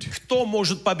do it. Кто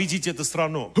может победить эту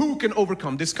страну? Who can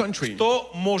overcome this country? Кто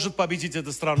может победить эту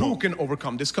Who страну? can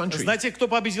overcome this country? Знаете, кто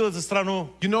победил эту страну?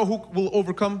 You know who will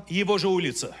overcome? Его же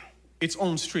улица. Its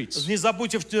own streets. Не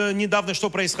забудьте недавно, что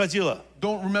происходило.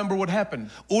 Don't remember what happened.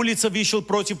 Улица вышел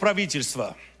против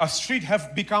правительства. A street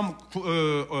have become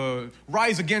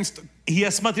rise against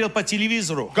Я смотрел по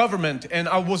телевизору, government, and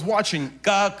I was watching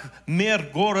как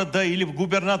мэр города или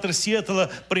губернатор Сиэтла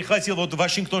приходил, вот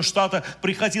Вашингтон штата,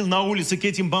 приходил на улицы к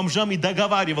этим бомжам и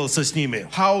договаривался с ними.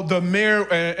 how the mayor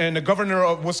and the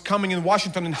governor was coming in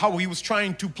Washington and how he was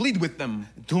trying to plead with them.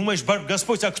 Думаешь,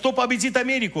 Господь, а кто победит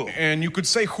Америку? And you could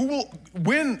say, who will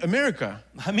win America?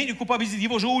 Америку победит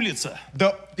его же улица.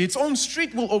 Its own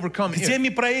street will overcome Где it. мы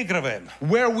проигрываем?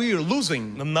 Where we are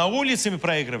losing, На улице мы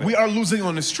проигрываем. we are losing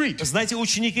on the street. Знаете,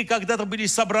 ученики когда-то были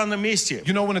собраны вместе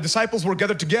You know, when the disciples were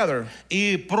gathered together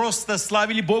и просто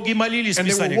славили Бога и молились, and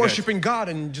they were Писание говорит. worshiping God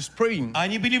and just praying,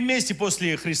 Они были вместе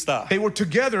после Христа. they were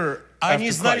together Они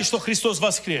after знали, Christ. что Христос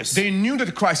воскрес. They knew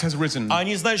that Christ has risen.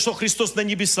 Они знали, что Христос на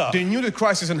небесах. They knew that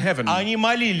Christ is in heaven. Они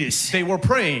молились. They were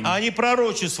praying. Они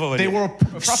пророчествовали. They were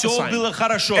Все prophesying. было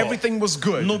хорошо, Everything was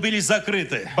good, но были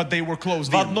закрыты but they were closed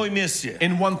в одном in месте.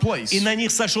 one place. И на них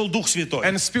сошел Дух Святой.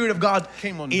 And the Spirit of God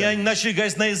came on И them. они начали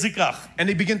говорить на языках. And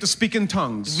they began to speak in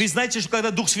tongues. Вы знаете, что когда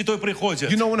Дух Святой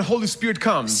приходит, You know, when the Holy Spirit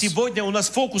comes, сегодня у нас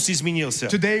фокус изменился.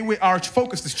 today our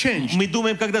focus has changed. Мы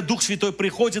думаем, когда Дух Святой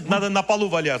приходит, надо на полу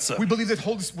валяться. We believe that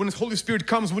when the Holy Spirit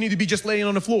comes, we need to be just laying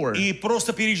on the floor И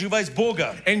просто переживать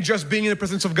Бога. and just being in the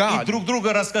presence of И God друг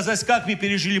друга рассказать, как мы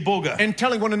пережили Бога. and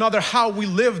telling one another how we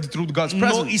lived through God's Но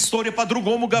presence. история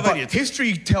по-другому But говорит.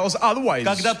 history tells otherwise.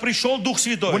 Когда пришел Дух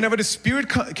Святой, Whenever the Spirit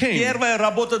came, первая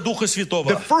работа Духа the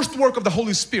Святого, first work of the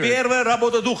Holy Spirit, первая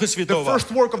работа Духа the Святого,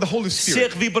 first work of the Holy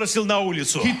Spirit, всех выбросил на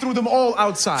улицу. He threw them all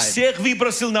outside. Всех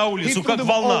выбросил на He улицу, threw как them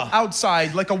all волна.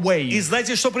 outside like a И wave.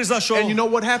 знаете, что произошло? And you know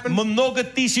what happened? Много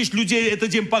тысяч людей этот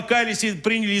день покаялись и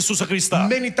приняли Иисуса Христа.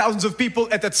 Many thousands of people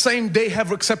at that same day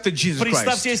have accepted Jesus Christ.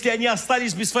 Представьте, если они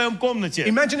остались в своем комнате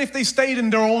Imagine if they stayed in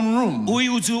their own room и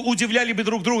удивляли бы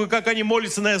друг друга, как они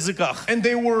молятся на языках. and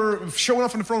they were showing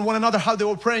off in front of one another how they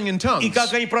were praying in tongues И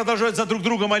как они продолжают за друг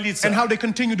друга and молиться. how they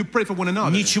continue to pray for one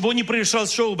another. Ничего не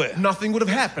произошло бы. Nothing would have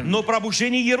happened. Но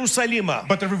пробуждение Иерусалима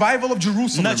But the revival of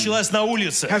Jerusalem началось на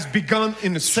улице. has begun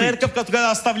in the street. Церковь,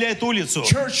 которая оставляет улицу,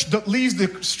 Church that leaves the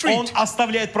он street,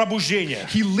 оставляет пробуждение.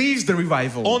 he leaves the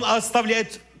revival. Он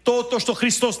оставляет то, что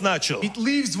Христос начал. It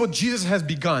leaves what Jesus has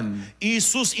begun.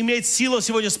 Иисус имеет силу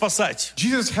сегодня спасать.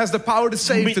 Jesus has the power to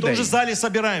save Мы в том today. же зале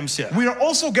собираемся. We are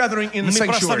also gathering in the Мы sanctuary.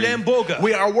 прославляем Бога.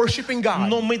 We are worshiping God.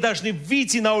 Но мы должны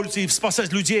выйти на улицу и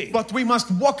спасать людей. But we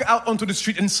must walk out onto the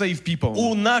street and save people.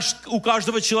 У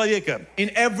каждого человека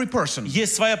In every person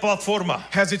есть своя платформа.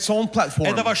 has its own platform.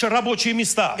 Это ваши рабочие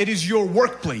места. It is your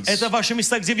workplace. Это ваши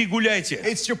места, где вы гуляете.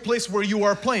 It's your place where you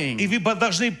are И playing. вы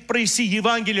должны принести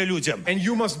Евангелие людям. And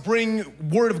you must bring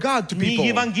word of God to Не people.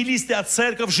 евангелисты, а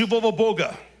церковь живого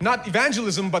Бога. Not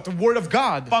evangelism, but the word of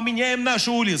God. Поменяем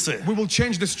наши улицы. We will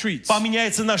change the streets.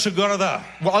 Поменяются наши города.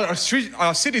 Well,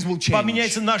 our cities will change.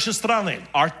 Поменяются наши страны.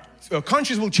 Our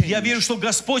countries will change. Я верю, что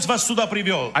Господь вас сюда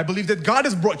привел. I believe that God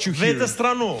has brought you В here эту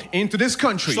страну, into this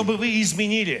country чтобы вы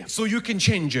изменили. so you can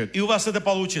change it И у вас это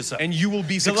получится. and you will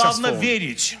be Главное successful.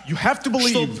 верить, You have to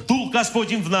что believe Дух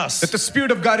Господень в нас. that the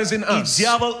Spirit of God is in И us.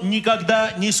 дьявол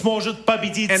никогда не сможет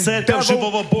победить And церковь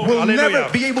живого devil Бога. will never Аллилуйя.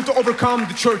 be able to overcome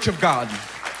the church of God.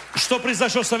 Что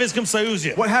произошло в Советском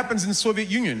Союзе? What happens in Soviet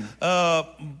Union?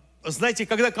 Знаете,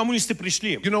 когда коммунисты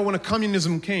пришли, You know, when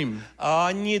communism came,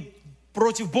 они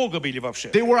против Бога были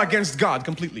вообще. they were against God И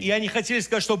completely. они хотели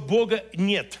сказать, что Бога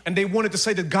нет. And they wanted to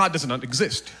say that God does not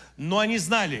exist. Но они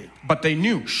знали, But they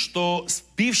knew что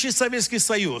бывший Советский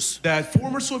Союз, that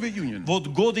former Soviet Union, вот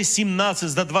годы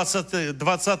 17 до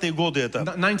 20-е годы это,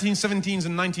 1917s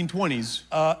and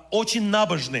 1920s, очень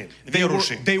набожные,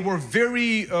 верующие. they were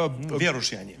very,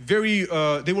 Верующие они.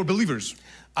 they were believers.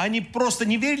 Они просто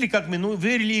не верили, как мы, ну,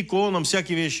 верили иконам,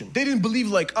 всякие вещи. They didn't believe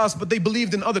like us, but they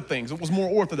believed in other things. It was more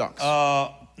orthodox.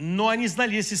 Но они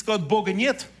знали, если сказать Бога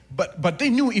нет, But they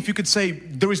knew if you could say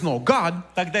there is no God,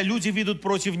 тогда люди ведут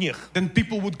против них. then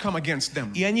people would come against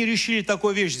them. И они решили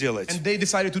такую вещь сделать. And they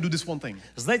decided to do this one thing.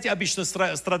 Знаете, обычно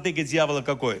стратегия дьявола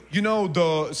какой? You know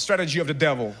the strategy of the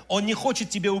devil. Он не хочет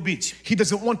тебя убить, He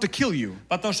doesn't want to kill you.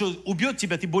 потому что убьет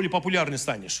тебя, ты более популярный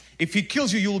станешь. If he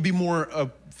kills you, you will be more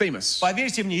famous.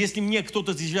 Поверьте мне, если мне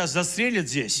кто-то сейчас застрелит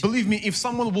здесь, Believe me, if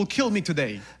someone will kill me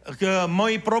today,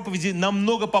 мои проповеди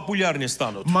намного популярнее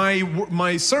станут.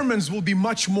 my sermons will be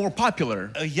much more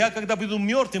popular. Я, когда буду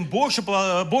мертвым,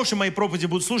 больше мои проповеди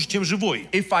будут слушать, чем живой.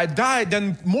 If I die,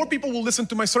 then more people will listen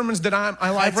to my sermons than I'm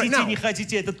alive right Хотите, now. не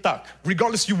хотите, это так.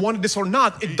 Regardless you wanted this or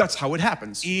not, that's how it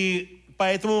happens. И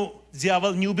поэтому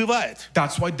дьявол не убивает.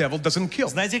 That's why devil doesn't kill.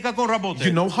 Знаете, как он You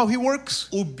работает? know how he works?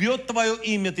 Убьет твое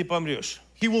имя, ты помрешь.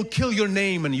 He will kill your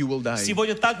name and you will die.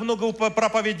 Сегодня так много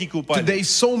проповедников упали. Today,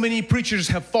 so many preachers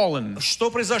have fallen.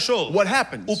 Что произошло? What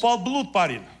happens? Упал блуд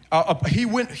парень.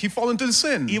 He fell into the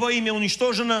sin. Его имя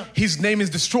уничтожено. His name is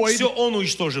destroyed. Все, он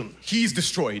уничтожен. He is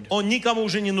destroyed. Он никому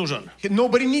уже не нужен.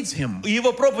 Nobody needs him.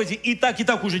 Его проповеди и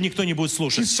так уже никто не будет His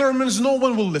слушать. sermons, no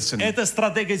one will listen. Это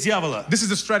стратегия дьявола. This is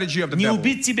the strategy of the Не devil.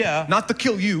 убить тебя Not to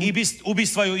kill you, и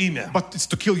убить твое имя. but it's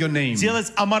to kill your name.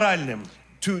 Делать аморальным.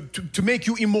 To make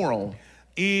you immoral.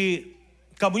 И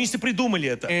Коммунисты придумали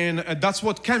это. And that's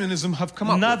what communism have come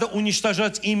up Надо with.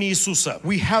 уничтожать имя Иисуса.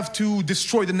 We have to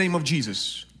destroy the name of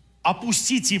Jesus,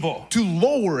 Опустить его, to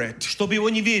lower it чтобы его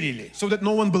не верили. so that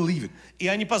no one believe it. И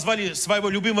они позвали своего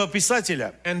любимого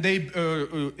писателя, And they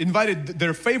invited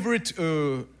their favorite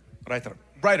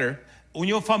writer, у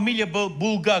него фамилия был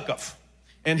Булгаков.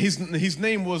 and his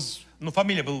name was Ну,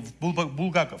 фамилия был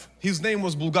Булгаков.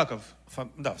 Bulgakov.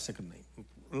 Да, second name.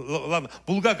 Ладно,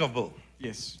 Булгаков был.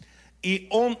 Yes. И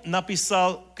он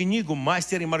написал книгу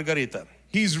 «Мастер и Маргарита».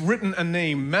 He's written a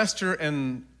name, Master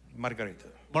and Маргарита.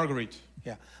 Marguerite.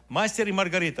 Yeah. «Мастер и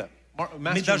Маргарита». Мы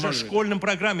Master даже and в Marguerite. школьном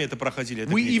программе это проходили.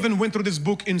 эту We книгу. even went through this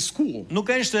book in school. Ну,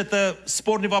 конечно, это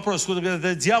спорный вопрос. Кто-то говорит,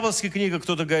 это дьявольская книга,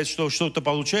 кто-то говорит, что что-то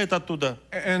получает оттуда.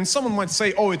 And someone might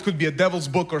say, oh, it could be a devil's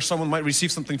book, or someone might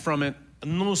receive something from it.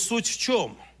 Ну, суть в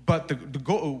чем? But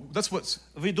that's what's.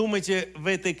 Вы думаете, в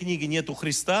этой книге нету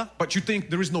Христа? But you think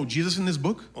there is no Jesus in this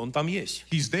book? Он там есть.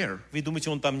 He's there. Вы думаете,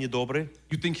 он там не добрый?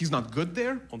 You think he's not good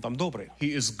there? Он там добрый.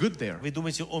 He is good there. Вы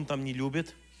думаете, он там не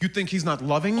любит? You think he's not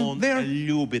loving Он there?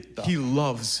 любит там. He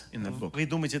loves in that book. Вы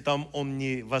думаете, там он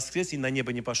не воскрес и на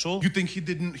небо не пошел? You think he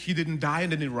didn't die and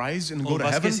didn't rise and go Он to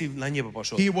воскрес heaven? и на небо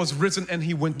пошел. He was risen and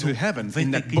he went to heaven В in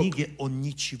этой that book. книге он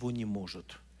ничего не может.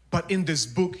 But in this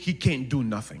book, he can't do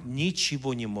nothing.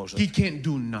 Ничего не может. He can't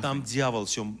do nothing. Там дьявол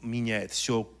все меняет,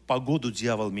 все погоду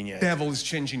дьявол меняет. Devil is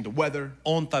changing the weather.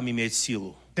 Он там имеет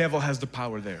силу. Devil has the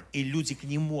power there. И люди к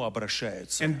нему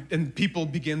обращаются, And people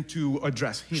begin to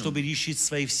address him. чтобы решить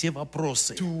свои все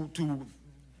вопросы.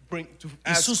 To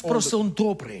ask Иисус all просто, the, он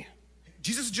добрый.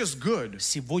 Jesus is just good.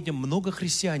 Сегодня много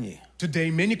христиане Today,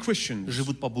 many Christians,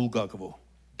 живут по Булгакову.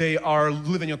 they are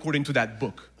living according to that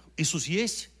book. Иисус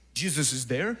есть, Jesus is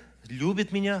there.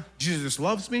 любит меня, Jesus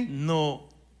loves me. но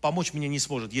помочь мне не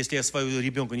сможет. Если я своего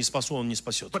ребенка не спасу, он не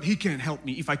спасет. But he can't help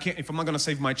me. If I'm not going to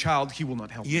save my child, he will not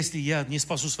help me. Если я не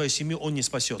спасу свою семью, он не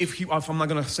спасет. If I'm not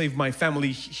going to save my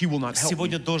family, he will not help me.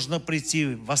 Сегодня должно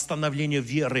прийти восстановление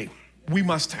веры, We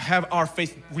must have our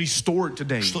faith restored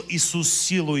today. что Иисус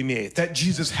силу имеет, That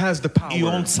Jesus has the power. и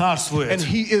Он царствует, And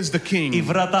he is the king. и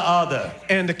врата ада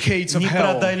And the gates of не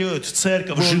hell преодолеют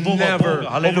церковь will живого never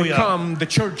Бога. Аллилуйя. overcome the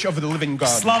church of the living God.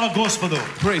 Слава Господу!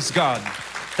 Praise God.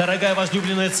 Дорогая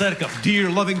возлюбленная церковь, Dear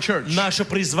loving church, наше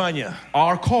призвание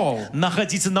our call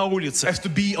находиться на улице. is to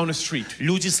be on the street.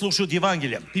 Люди слушают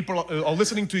Евангелие. People are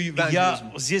listening to Я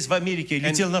evangelism. здесь в Америке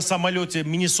летел на самолете в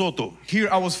Миннесоту, Here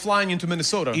I was flying into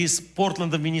Minnesota, из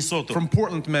Портленда в Миннесоту. from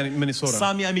Portland, Minnesota.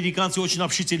 Сами американцы очень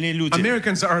общительные люди.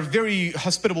 Americans are very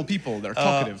hospitable people. They're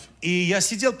talkative. И я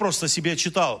сидел просто себе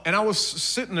читал. And I was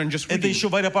sitting there and just Это reading. еще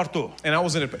в аэропорту. And I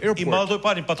was at an И airport. молодой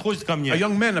парень подходит ко A мне.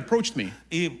 young man approached me.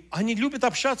 И они любят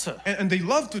общаться. And they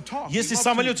love to talk. They Если в love to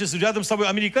самолете рядом с тобой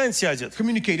американец сядет,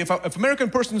 communicate. If American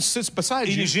person sits beside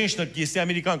или you, женщина, если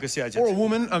американка сядет, or a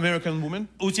woman, American woman,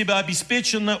 у тебя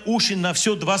обеспечено уши на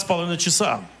все 2,5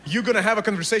 часа. you're going to have a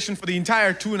conversation for the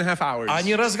entire 2.5 hours.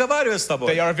 Они разговаривают с They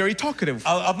тобой. are very talkative.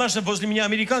 А однажды возле меня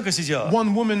американка сидела.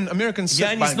 One woman, American,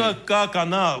 Я sat не by знаю, me. как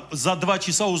она за 2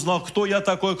 часа узнала, кто я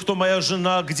такой, кто моя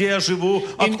жена, где я живу,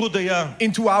 откуда я.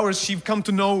 In 2 hours, she've come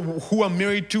to know who I'm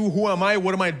married to, who am I,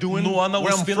 what am I doing, Ну, она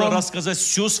where I'm успела from. рассказать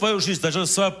всю свою жизнь, даже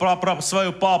про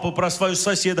свою папу, про свою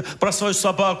соседа, про свою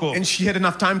собаку. And she had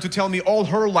enough time to tell me all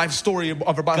her life story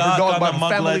about her Как dog, она about her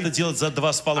могла family. это делать за I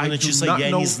 2,5 do часа, not я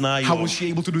know не знаю. how was she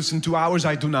able to do this in 2 hours.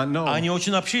 I do not know. Они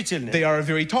очень общительные. They are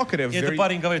very talkative. И этот Very,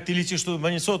 парень говорит, ты летишь в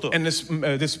Миннесоту? and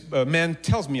this man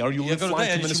tells me, "Are you Я говорю, да,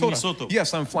 я flying to лечу в Minnesota?" Миннесоту.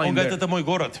 Yes, I'm Он flying говорит, there. это мой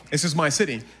город. This is my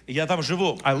city. Я там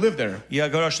живу. I live there. Я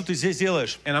говорю, а что ты здесь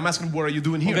делаешь? And I'm asking, "What are you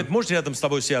doing Он here?" говорит, может, рядом с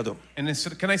тобой сяду? And he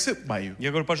said, "Can I sit by you?" Я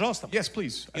говорю, пожалуйста. Yes,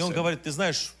 please. I И он said. говорит, ты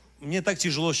знаешь, мне так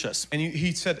тяжело сейчас. And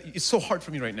he said, "It's so hard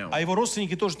for me right now." А его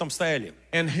родственники тоже там стояли.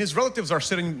 And his relatives are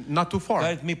sitting not too far.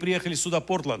 Говорит, мы приехали сюда, в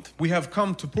Портленд. We have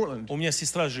come to Portland. У меня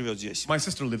сестра живет здесь. My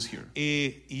sister lives here.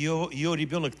 И ее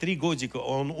ребенок 3 годика,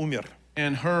 он умер.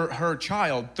 And her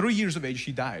child, 3 years of age,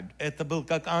 she died. Это был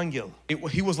как ангел.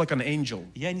 He was like an angel.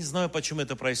 Я не знаю, почему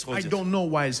это I происходит. don't know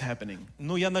why it's happening.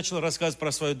 Ну, я начал рассказывать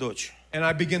про свою дочь. And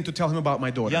I began to tell him about my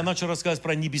Я daughter. начал рассказывать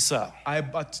про небеса. I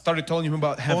started telling him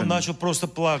about Он heaven. начал просто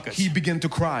плакать. He began to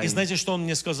cry. И знаете, что он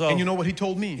мне сказал? And you know what he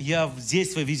told me? Я в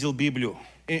детстве видел Библию.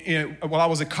 While I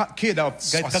was a kid, I Говорит,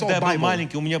 saw когда я был Bible.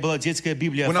 маленький, у меня была детская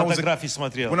Библия, When I was фотографии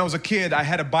смотрел. When I was a kid, I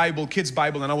had a Bible, kid's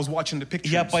Bible, and I was watching the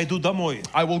pictures. Я пойду домой.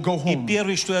 I will go И home.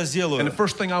 первое, что я And the сделаю,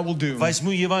 first thing I will do,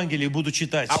 возьму Евангелие и буду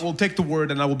читать. I will take the word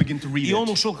and I will begin to read И он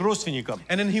it. ушел к родственникам.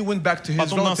 And then he went back to his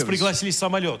Потом нас relatives. пригласили в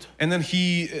самолет. And then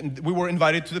we were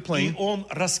invited to the И plane. он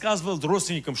рассказывал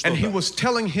родственникам And he что-то. was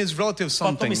telling his relatives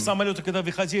Потом something. из самолета, когда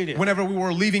выходили, Whenever we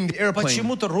were leaving the airplane,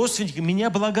 почему-то родственники меня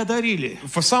благодарили.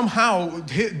 for somehow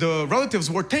the relatives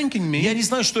were thanking Я me. не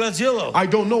знаю, что я делал. I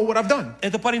don't know what I've done.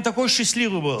 Этот парень такой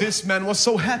счастливый был. This man was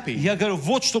so happy. Я говорю,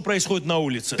 вот что происходит на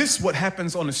улице. This is what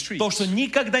happens on the street. То, что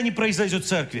никогда не произойдет в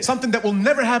церкви. Something that will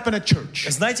never happen at church.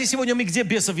 Знаете, сегодня мы где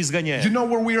бесов You изгоняем? know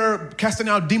where we are casting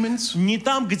out demons? Не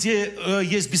там, где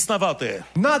есть бесноватые.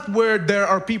 Not where there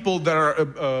are people that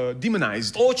are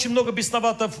demonized. Очень много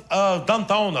бесноватых в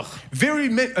даунтаунах.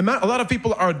 A lot of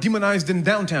people are demonized in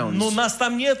downtowns. Но нас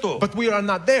там нету. But we are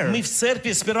not there. Мы в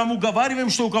церкви сперва уговариваем,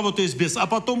 что у кого-то есть бес, а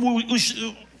потом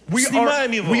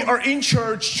снимаем его. We are in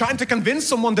church trying to convince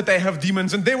someone that they have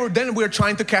demons, and we're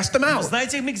trying to cast them out.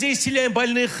 Знаете, мы где исцеляем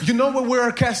больных? You know where we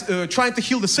are trying to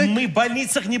heal the sick? Мы в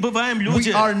больницах не бываем, люди.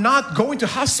 We are not going to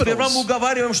Сперва мы hospitals.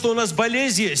 уговариваем, что у нас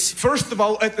болезнь есть. First of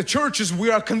all, at the churches, we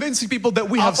are convincing people that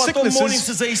we А have потом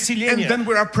молимся sicknesses, за and исцеление. then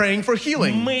we are praying for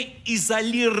healing. Мы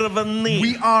изолированы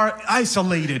We are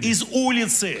isolated из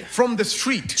улицы. from the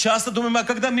street. Часто думаем, а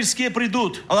когда мирские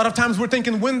придут? A lot of times we're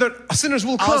thinking when the sinners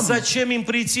will А come. зачем им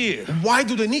прийти? Why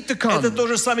do they need to come? Это то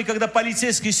же самое, когда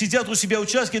полицейские сидят у себя в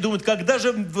участке и думают, когда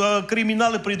же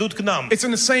криминалы придут к нам? It's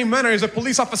in the same manner as a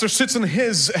police officer sits in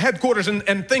his headquarters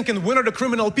and thinking when are the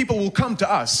criminal people will come to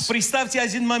us. Представьте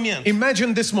один момент.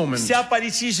 Imagine this moment. Вся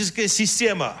политическая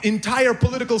система Entire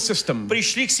political system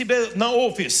пришли к себе на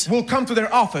офис will come to their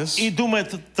office и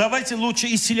думают, давайте лучше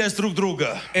исцелять друг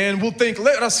друга, and will think,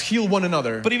 let us heal one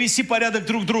another. привести порядок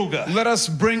друг друга, Let us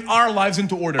bring our lives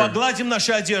into order. погладим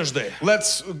наши одежды,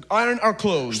 Let's iron our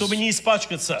clothes чтобы не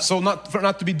испачкаться, so not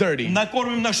to be dirty.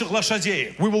 накормим наших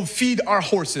лошадей, We will feed our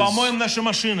horses. помоем наши We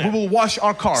машины. will wash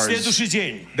our В cars. следующий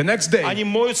день The next day, они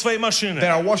моют свои they машины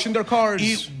are washing their cars.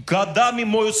 и годами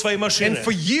моют свои And машины.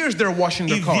 for years, they're washing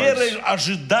И their cars. верой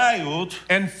ожидают,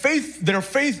 And they're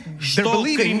что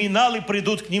believing криминалы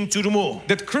придут к ним в тюрьму.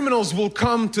 that criminals will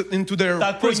come into their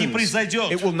Такое не prisons.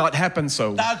 произойдет. It will not happen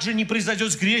so. Так же не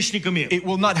произойдет с грешниками. It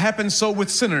will not happen so with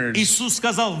sinners. Иисус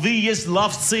сказал, вы есть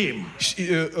ловцы.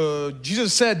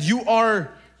 Jesus said, you are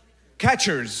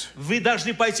catchers. Вы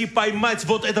должны пойти поймать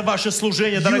вот это ваше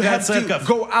служение, You дорогая have to церковь.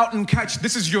 go out and catch.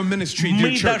 This is your ministry,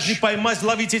 dear Мы должны church. поймать,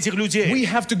 ловить этих We людей.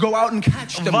 have to go out and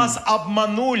catch them. Вас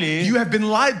обманули, You have been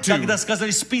lied когда to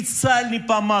сказали, специальный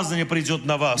помазание придет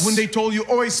на вас. when they told you,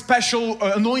 oh, a special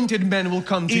anointed man will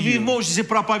come to И вы you. можете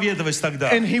проповедовать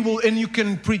тогда. And you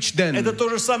can preach then. Это то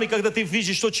же самое, когда ты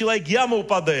видишь, что человек в яму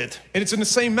упадает. And it's in the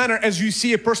same manner as you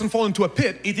see a person fall into a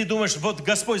pit. И ты думаешь, вот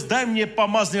Господь, дай мне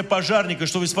помазание пожарника,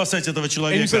 чтобы спасать этого And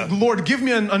you человека. said, Lord, give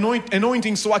me an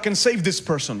anointing so I can save this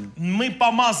person. Мы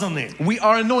помазаны. We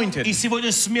are anointed. И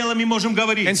сегодня смело мы можем And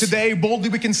говорить, today, boldly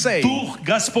we can say, Дух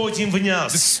Господень в the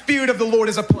нас. Spirit of the Lord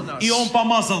is upon us. И Он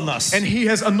помазал нас. And He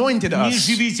has anointed Не us.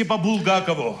 живите по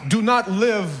Булгакову. Do not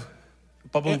live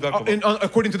По Булгакову.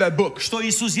 according to that book. Что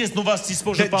Иисус есть, но вас не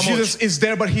сможет That Jesus помочь. is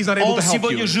there, but He's not able Он to help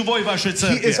сегодня you. живой в вашей He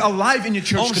церкви. is alive in your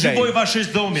church Он живой в today.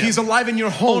 вашем доме. He is alive in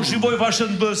your Он home. живой в вашем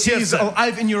He is сердце.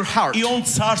 alive in your heart. И Он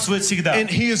царствует всегда. And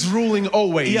He is ruling И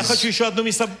always. я хочу еще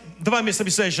два места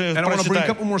Писания And I want to bring a прочитать.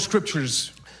 couple more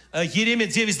scriptures. Еремия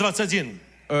 9:21.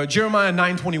 Jeremiah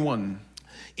 9:21.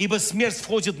 Ибо смерть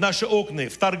входит в наши окна,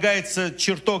 вторгается в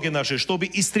чертоги наши, чтобы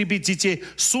истребить детей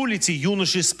с улицы,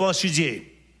 юношей с площадей.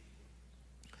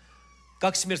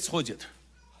 Как смерть сходит?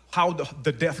 How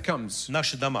the death comes В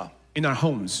наши дома. in our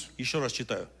homes. Еще раз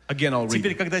читаю. Again, I'll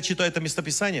Теперь, read. когда я читаю это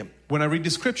местописание, When I read the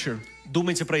scripture,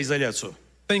 думайте про изоляцию.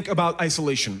 think about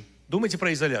isolation. Думайте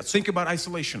про изоляцию. Think about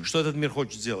isolation. Что этот мир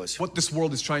хочет сделать. What this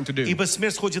world is trying to do. Ибо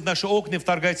смерть входит в наши окна,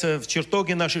 вторгается в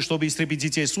чертоги наши, чтобы истребить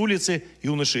детей с улицы,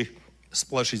 юношей с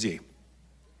площадей.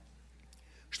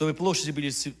 Чтобы площади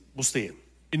были пустые.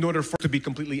 In order for it to be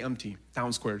completely empty,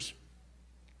 town squares.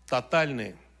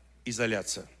 Тотальная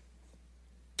изоляция.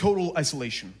 Total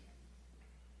isolation.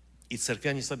 И церкви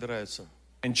не собираются.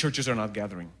 And churches are not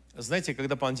gathering. Знаете,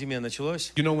 когда пандемия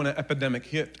началась, You know, when an epidemic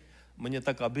hit, мне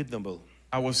так обидно было,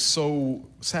 I was so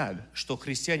sad что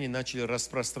христиане начали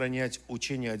распространять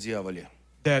учение о дьяволе.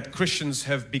 that Christians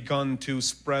have begun to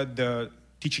spread the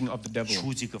teaching of the devil.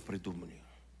 Чудиков придумали.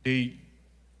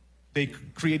 They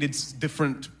created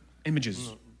different images.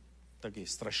 Таких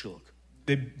страшилок.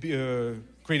 They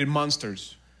created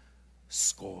monsters.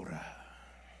 Скоро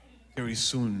Very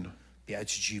soon.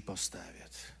 5G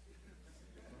поставят.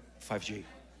 5G.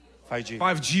 5G.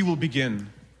 5G will begin.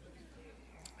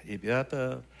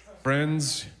 Ребята,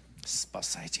 Friends,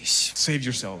 спасайтесь. save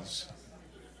yourselves.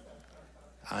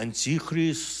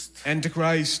 Антихрист.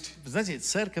 Antichrist. Вы знаете,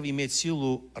 церковь имеет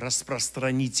силу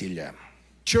распространителя.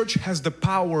 Church has the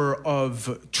power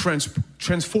of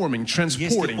transforming, Если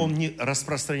transporting. он не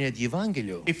распространяет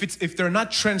Евангелие, If they're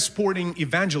not transporting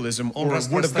evangelism он or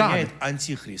word of God, распространяет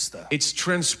антихриста. it's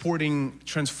transporting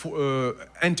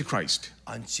Antichrist.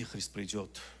 Антихрист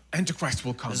придет. Antichrist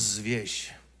will come. Зверь,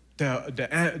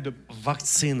 The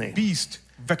вакцины, beast,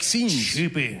 vaccines,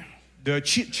 чипы. the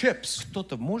chips.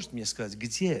 Кто-то может мне сказать,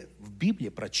 где в Библии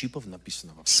про чипов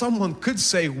написано вообще? Someone could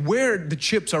say where the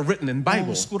chips are written in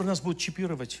Bible. Скоро нас будут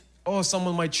чипировать. Oh,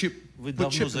 someone might Вы put давно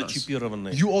chips in us. зачипированы.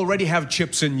 You already have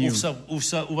chips in you.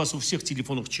 У вас у всех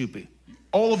телефонов чипы.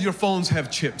 All of your phones have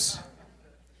chips.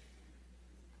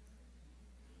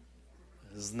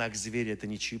 Знак зверя — это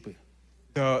не чипы.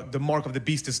 The mark of the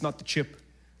beast is not the chip.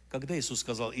 Когда Иисус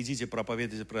сказал, идите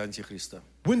проповедуйте про Антихриста,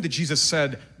 When did Jesus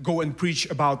said, go and preach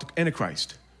about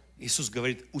Antichrist? Иисус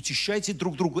говорит, утешайте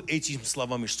друг друга этими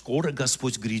словами, скоро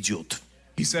Господь грядет.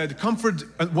 He said, comfort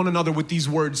one another with these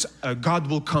words, God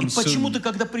will come soon. Почему-то,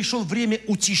 когда пришло время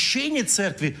утешения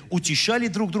церкви, утешали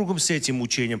друг друга с этим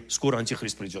учением, скоро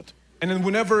Антихрист придет. And then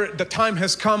whenever the time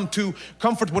has come to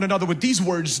comfort one another with these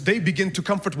words, they begin to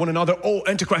comfort one another. Oh,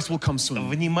 Antichrist will come soon.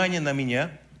 Внимание на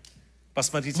меня,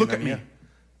 посмотрите Look на at меня, me.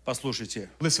 послушайте.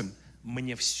 Listen,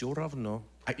 Мне все равно,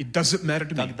 it doesn't matter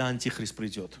to me когда Антихрист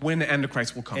придет. when the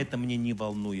Antichrist will come. Это мне не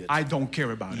волнует. I don't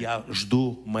care about it. Я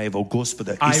жду моего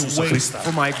Господа I Иисуса wait Христа.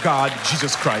 for my God,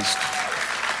 Jesus Christ.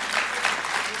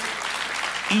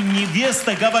 И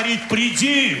невеста говорит,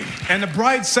 приди. And the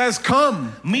bride says,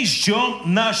 come. Мы ждем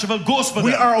нашего We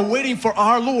Господа. are awaiting for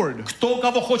our Lord. Кто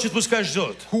кого хочет, пускай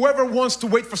ждет. Whoever wants to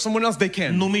wait for someone else, they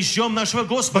can. Но мы ждем нашего But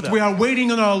we Господа. are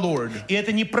waiting on our Lord. И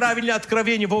это неправильное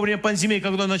откровение во время пандемии,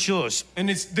 когда началось. And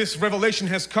this revelation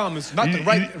has come. It's not the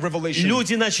right revelation.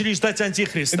 Люди начали ждать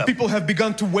Антихриста. And people have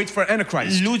begun to wait for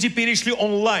Antichrist. Люди перешли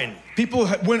онлайн. People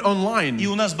went online. И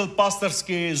у нас был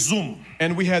пасторский Zoom.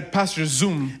 And we had Pastor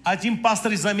Zoom. Один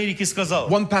пастор из Америки сказал,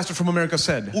 One pastor from America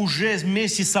said, уже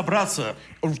вместе собраться,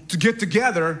 to get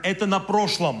together, это на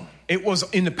прошлом. it was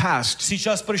in the past.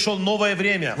 Сейчас пришло новое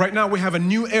время. Right now we have a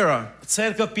new era.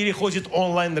 Церковь переходит в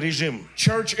онлайн-режим.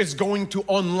 Church is going to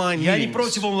online Я не meetings.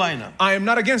 против онлайна. I am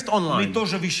not against Мы online.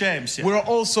 тоже вещаемся. We're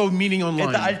also meeting Это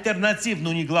online. альтернатив,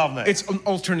 но не главное. It's an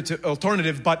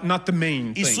alternative, but not the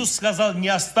main thing. Иисус сказал, не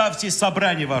оставьте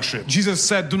собрания ваши. Jesus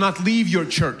said, do not leave your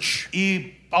church.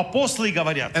 И апостолы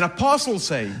говорят, And apostles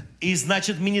say, и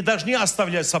значит, мы не должны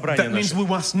оставлять собрания that means наши. we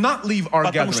must not leave our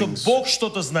Потому что gatherings. Бог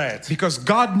что-то знает. Because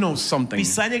God knows something.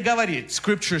 Писание говорит,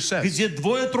 Scripture says, где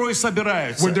двое-трое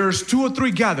собираются, where there's 2 or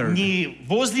 3 gathered, не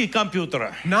возле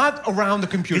компьютера, not around the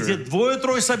где computer,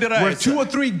 двое-трое where 2 собираются, or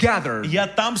 3 gather, я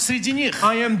там среди них.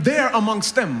 I am there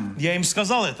amongst them. Я им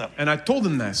сказал это. And I told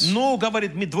them this. Ну,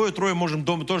 говорит, мы двое-трое можем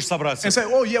дома тоже собраться. And say,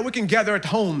 oh yeah, we can gather at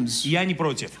homes. Я не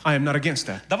против. I am not against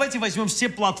that. Давайте возьмем все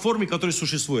платформы, которые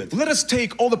существуют. Let us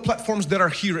take all the platforms that are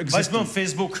here Возьмем existing.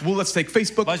 Facebook, Well, let's take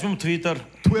Facebook, возьмем Twitter,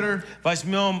 Twitter,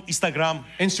 возьмем Instagram,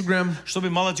 Instagram. чтобы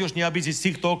молодежь не обидеть,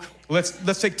 TikTok. Let's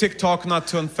take TikTok, not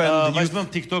to offend the youth. Возьмем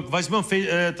TikTok, возьмем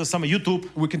это самое YouTube,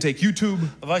 We can take YouTube,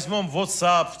 возьмем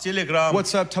WhatsApp, Telegram.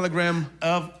 WhatsApp, Telegram.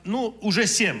 Ну, уже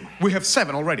 7. We have 7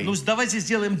 already. Ну, давайте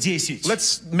сделаем 10.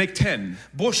 Let's make 10.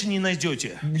 Больше не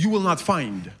найдете. You will not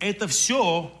find. Это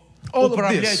все All of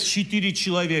управляет this. 4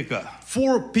 человека.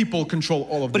 4 people control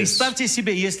all of this. Представьте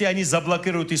себе, если они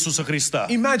заблокируют Иисуса Христа.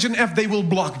 Imagine if they will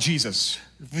block Jesus.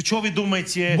 Что вы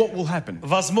думаете, What will happen?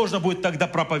 возможно будет тогда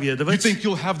You проповедовать? think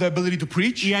you'll have the ability to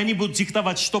preach? И они будут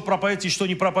диктовать, что проповедовать и что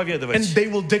не And проповедовать. they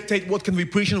will dictate what can we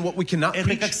preach and what we cannot Это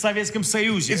preach? как в Советском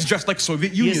Союзе. It's just like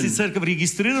Soviet Если Union. церковь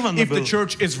регистрирована If the была,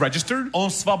 church is registered, он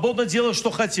свободно делал,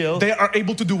 что хотел, they are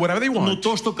able to do whatever they но want,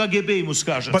 то, что КГБ ему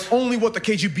скажет. but only what the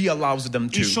KGB allows them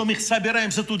И to. что мы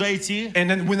собираемся туда идти, And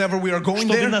then whenever we are going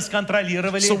чтобы there, нас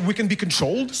контролировали, so we can be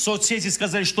controlled, соцсети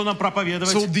сказали, что нам so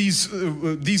проповедовать.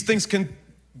 these things can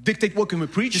dictate what can we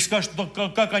Ты preach. скажешь, «Ну,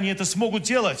 как они это смогут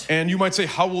делать? And you might say,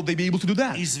 how will they be able to do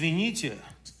that? Извините,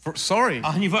 Sorry,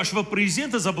 они вашего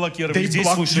президента заблокировали. they Здесь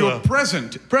blocked your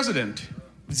Фушева. president,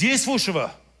 Здесь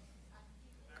Фушева.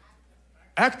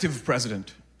 active president.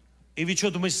 И вы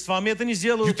что, думаете, с вами это не You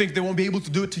сделают? think they won't be able to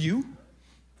do it to you?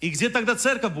 И где тогда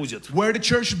церковь будет? Where the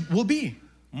church will be?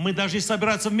 Мы должны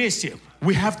собираться вместе,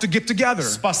 We have to get together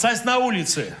спасать на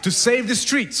улице, to save the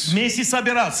streets, вместе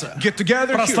собираться, get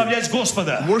together here, прославлять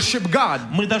Господа. worship God.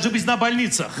 Мы должны быть на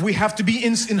больницах, We have to be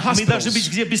in мы должны быть hospitals.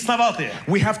 где бесноватые.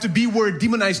 We have to be where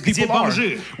demonized Где people are,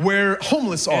 бомжи. where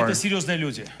homeless are. Это серьезные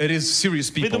люди. It is serious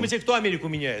Вы people. думаете, кто Америку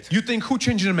меняет? You think who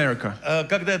changed in America?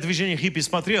 Когда я движение хиппи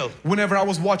смотрел, Whenever I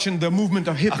was watching the movement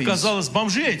of hippies, оказалось,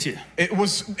 бомжи эти. it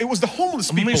was the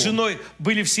homeless Мы с people женой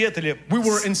были в Сиэтле, We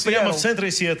were in прямо Seattle, в центре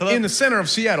Сиэтла. in the center of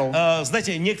Seattle.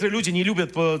 Знаете, некоторые люди не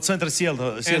любят центр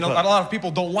And a Сиэтла. lot of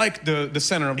people don't like the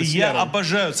center of the Я Seattle.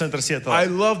 обожаю центр I Сиэтла.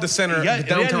 love the center, Я the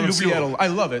downtown реально of Seattle. люблю. I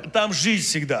love it. Там жизнь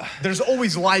всегда. There's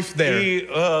always life there.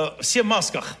 И все в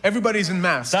масках. Everybody's in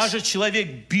masks. Даже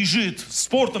человек бежит,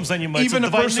 спортом занимается, Even a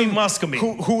двойными person масками.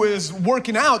 who is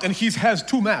working out and he has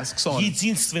 2 masks on.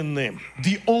 Единственный,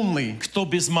 The only кто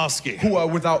без маски, who are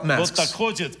without вот так masks.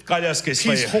 ходит коляской He's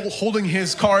своей, holding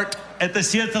his cart. это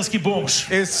сиэтлский бомж.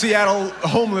 Is Seattle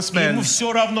homeless Ему man,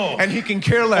 все равно. and he can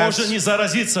care Он less. же не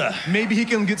заразится. Maybe he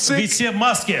can get Ведь sick. все в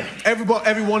маске.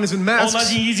 Everyone is in Он masks.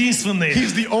 один единственный.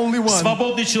 He's the only one,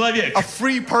 Свободный человек. a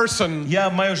free person. Я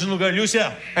мою жену говорю,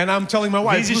 Люся, And I'm telling my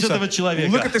wife, видишь этого Lusa,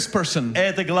 человека? look at this person.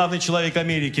 Это главный человек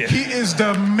Америки. He is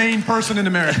the main person in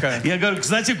America. Я говорю,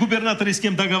 знаете, губернаторы с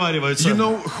кем договариваются? You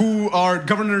know who our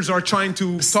governors are trying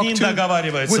to С talk ним to?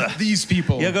 договариваются. With these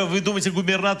people. Я говорю, вы думаете,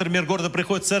 губернатор, мэр города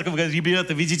приходит в церковь, говорит,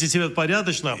 ребята, ведите себя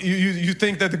порядочно? You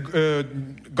think that the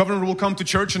governor will come to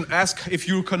church and ask if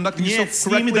you're conducting Нет, yourself с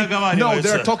ними correctly? No,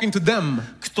 they're договариваются. talking to them.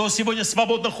 Кто сегодня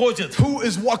свободно ходит? Who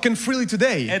is walking freely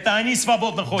today? Это они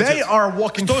свободно ходят. They are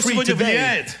walking Кто free сегодня today.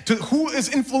 влияет? Who is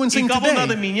И influencing кого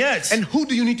надо today? менять? And who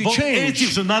do you need to Вот этих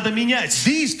change? же надо менять.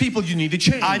 These people you need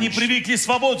to Они change. привыкли к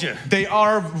свободе. They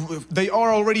are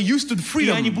already used to И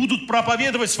они freedom. будут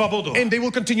проповедовать свободу. And they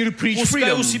will continue to preach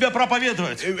Пускай у freedom. себя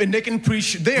проповедуют. And they can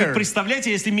preach Вы there.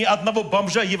 представляете, если мы одного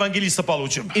бомжа-евангелиста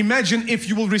получим? Imagine if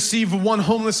you will receive one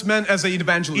homeless man as an И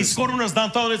evangelist. скоро у нас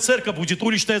даунтауне церковь будет,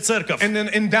 уличная церковь. And then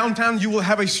in downtown you will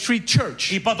have a street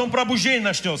church. И потом пробуждение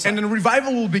начнется. And then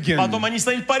revival will begin. Потом они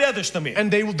станут порядочными. And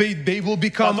they will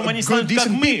become Потом они good, станут как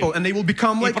decent мы. people. And they will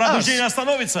become И like us. пробуждение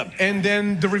остановится. And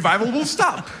then the revival will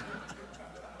stop.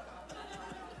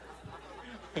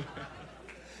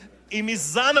 И мы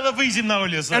заново выйдем на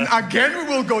улицу. And again we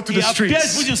will go to И the опять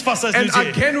streets. будем спасать And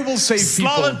людей. again we will save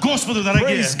Слава people. Господу,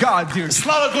 дорогие! Praise God, dear.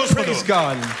 Слава Господу! Praise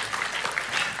God.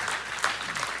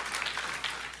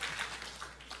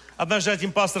 Однажды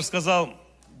один пастор сказал,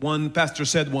 One pastor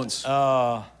said once,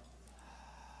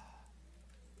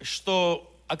 что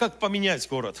а как поменять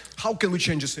город? how can we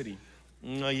change a city?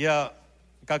 Я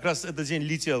как раз этот день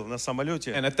летел на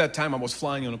самолете, And at that time I was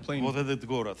flying on a plane вот этот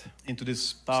город. into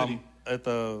this city. Там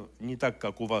это не так,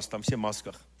 как у вас, там все в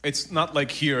масках. It's not like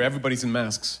here, everybody's in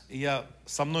masks. И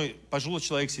со мной пожилой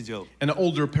человек сидел. And an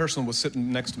older person was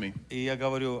sitting next to me. И я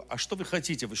говорю, а что вы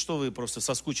хотите? Что вы просто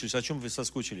соскучились? О чем вы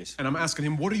соскучились? And I'm asking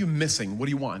him, what are you missing? What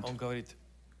do you want? Он говорит,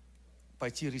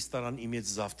 пойти в ресторан, иметь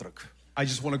завтрак. I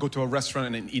just want to go to a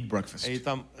restaurant and eat breakfast. И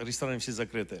там рестораны все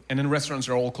закрыты. And then restaurants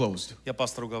are all closed. Я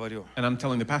пастору говорю, And I'm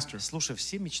telling the pastor, слушай,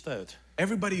 все мечтают.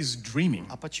 everybody's dreaming.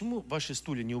 А почему ваши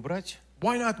стулья не убрать?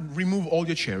 Why not remove all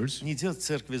your chairs Не делать в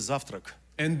церкви завтрак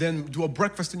and then do a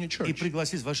breakfast in your и church?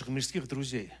 пригласить ваших мирских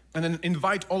друзей, And then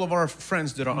invite all of our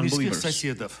friends that are мирских unbelievers.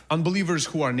 соседов, Unbelievers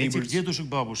who are этих neighbors. дедушек,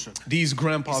 бабушек. These И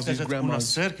grandpas, these сказать, у нас в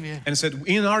grandmas. церкви And said,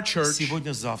 in our church,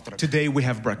 сегодня завтрак. today we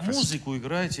have breakfast. Музыку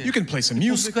играйте. You can play some И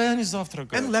music пускай они and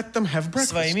завтракают let them have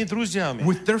своими breakfast друзьями.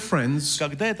 with their friends.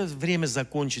 Когда это время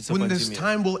закончится, When this пандемия,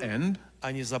 time will end,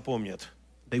 они запомнят,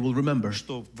 they will remember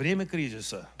что время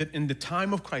кризиса that in the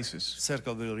time of crisis,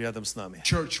 церковь была рядом с нами.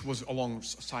 church was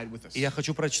alongside with us. И я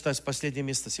хочу прочитать последнее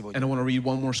место And сегодня. I want to read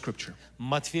one more scripture.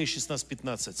 Матфея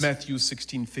 16:15 Matthew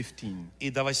 16:15 и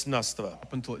до 18.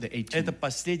 up until the Это 18th.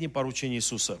 последнее поручение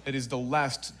Иисуса. It is the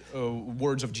last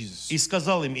words of Jesus. И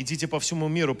сказал им, идите по всему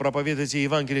миру, проповедуйте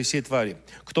Евангелие всей твари.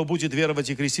 Кто будет веровать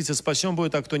и креститься, спасен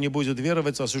будет, а кто не будет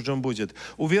веровать, осужден будет.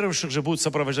 У веровавших же будут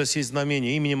сопровождать сей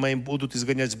знамения. Именем моим будут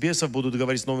изгонять бесов, будут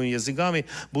говорить новыми языками,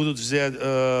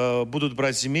 будут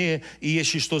брать змеи, и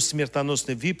если что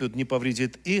смертоносный выпьют, не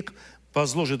повредит их,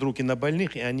 возложит руки на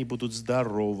больных, и они будут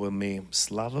здоровыми.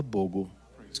 Слава Богу.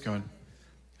 Praise God.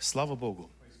 Слава Богу.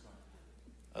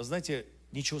 А знаете,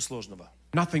 ничего сложного.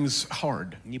 Nothing's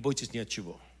hard. Не бойтесь ни от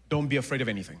чего. Don't be afraid of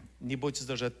anything. Не бойтесь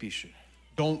даже от пищи.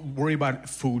 Don't worry about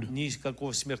food.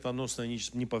 Никакого смертоносного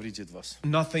не повредит вас.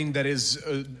 Nothing that is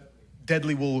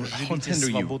deadly will Живите hinder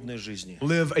you. свободной жизнью.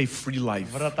 Live a free life.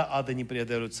 Врата ада не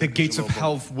преодолеют The gates of церковь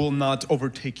живого Бога. hell will not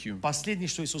overtake you. Последнее,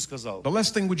 что Иисус сказал. The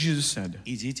last thing which Jesus said,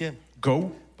 Идите,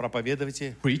 go,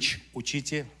 проповедуйте, preach,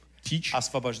 учите, teach,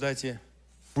 освобождайте,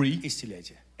 free,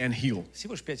 исцеляйте. and heal.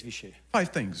 Всего лишь 5 вещей.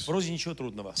 5 things. Вроде ничего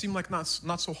трудного. Seem like not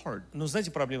so hard. Но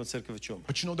знаете, проблема церкви в чем?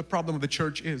 But you know the problem of the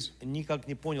church is Никак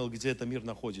не понял, где этот мир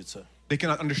находится. they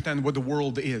cannot understand what the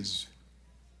world is,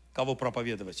 Кого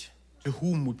проповедовать? to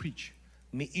whom we preach.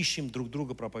 Мы ищем друг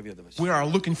друга проповедовать. We are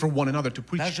looking for one another to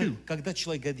preach Даже to. когда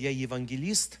человек говорит, я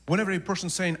евангелист, Whenever a person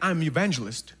saying, I'm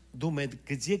evangelist, думает,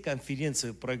 где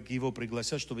конференция, его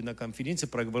пригласят, чтобы на конференции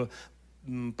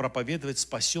проповедовать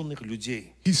спасенных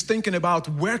людей. He's thinking about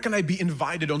where can I be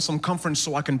invited on some conference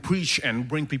so I can preach and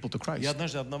bring people to Я Christ.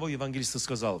 однажды одного евангелиста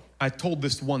сказал: I told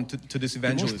this one to this ты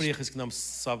можешь evangelist, приехать к нам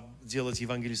делать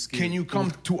евангельский can you тур?»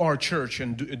 come to our church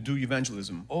and do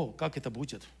evangelism? О, как это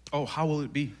будет? Oh, how will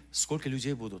it be? Сколько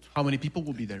людей будут? How many people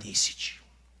will be there? Тысячи.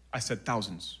 I said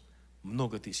thousands,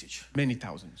 Много тысяч. many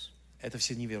thousands, Это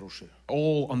все неверующие.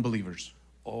 all unbelievers.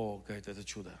 О, говорит, это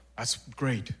чудо. That's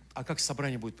great. А как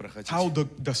собрание будет проходить? How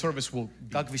the service will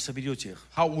be? Как вы соберете их?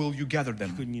 How will you gather Я them?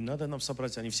 говорю, не надо нам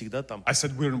собрать, они всегда там. I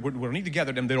said, we need to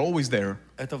gather them. They're always there.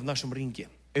 Это в нашем рынке.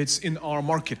 It's in our Ты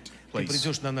marketplace.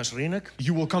 придешь на наш рынок,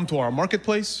 You will come to our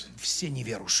marketplace. все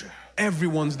неверующие.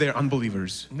 Everyone's there,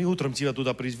 unbelievers. Мы утром тебя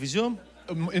туда привезем,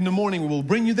 In the morning, we will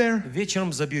bring you there,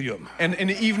 вечером заберем. and in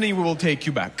the evening, we will take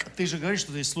you back. Ты же говоришь,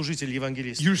 что ты служитель,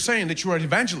 евангелист. You're saying that you are an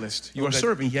evangelist. You are Он говорит,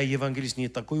 serving. я евангелист не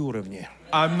такой уровня.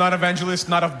 I'm not evangelist,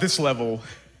 not of this level.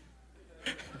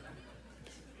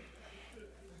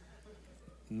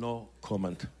 No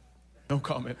comment. No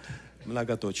comment.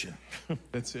 Многоточие.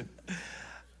 That's it.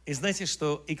 И знаете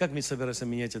что? И как мы собираемся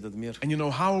менять этот мир? And you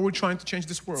know, how are we trying to change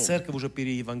this world? Церковь уже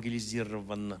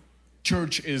переевангелизирована.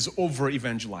 Church is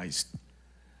over-evangelized.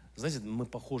 Знаете, мы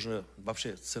похожи,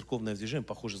 вообще церковное движение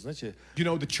похоже, знаете, You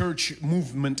know, the church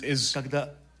movement is,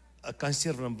 когда о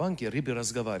консервном банке рыбы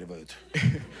разговаривают.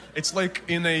 it's like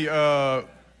in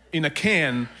a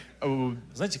can,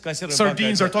 Знаете, консервный банк,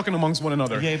 sardines are talking amongst one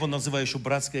another. я его называю еще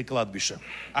братское кладбище.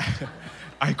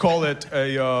 I call it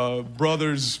a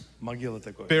brother's Могила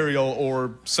такой. burial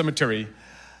or cemetery.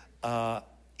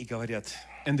 И говорят,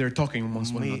 And they're talking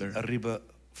amongst one мы another. рыба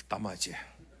в томате.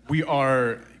 We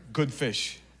are good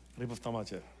fish. Рыба в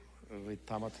томате.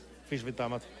 Томат. Fish with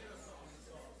томат.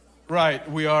 Right,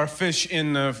 we are fish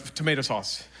in tomato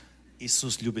sauce.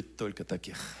 Иисус любит только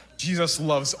таких. Jesus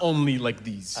loves only like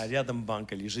these. А рядом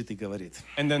банка лежит и говорит,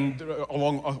 And then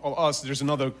along us, there's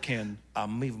another can. а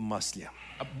мы в масле.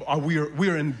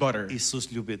 We're in butter.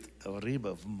 Иисус любит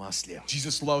рыба в масле.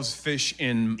 Jesus loves fish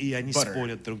in И они butter.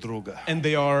 спорят друг друга. And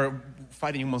they are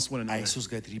fighting amongst one А another. Иисус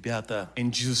говорит, ребята,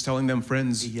 And Jesus telling them,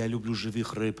 friends, я люблю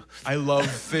живых рыб. I love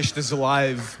fish that's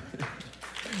alive.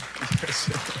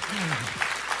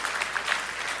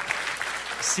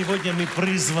 Сегодня мы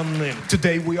призваны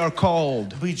Today we are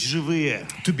called быть живые,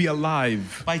 to be alive,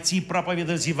 пойти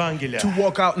проповедовать Евангелие. to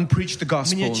walk out and preach the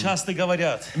Мне gospel. часто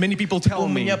говорят, Many people у tell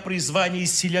me, меня призвание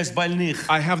исцелять больных.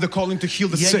 I have the calling to heal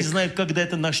the Я не sick. знаю, когда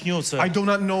это начнется. I do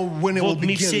not know when it will Вот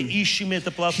мы все begin. ищем эту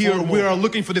Here we are платформу.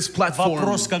 looking for this platform.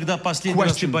 Вопрос, когда последний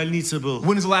раз ты в Question. больнице был.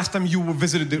 When is the last time you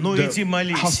visited Ну иди the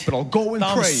молись. hospital? Go and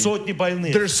Там pray. сотни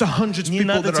больных. There's hundreds of Не people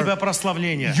надо that тебя are.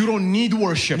 прославления. You don't need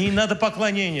worship. Не надо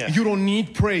поклонения. You don't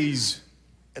need praise.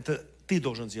 Это ты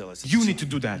должен делать. You need to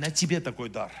do that. На тебе такой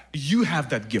дар. You have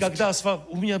that gift. Когда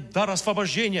у меня дар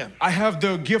освобождения, I have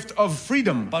the gift of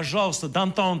freedom. пожалуйста,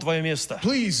 даунтаун твое место.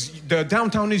 Please, the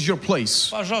downtown is your place.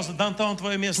 Пожалуйста, даунтаун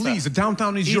твое место. Please, the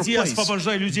downtown is your Иди place.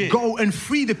 освобождай людей. Go and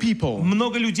free the people.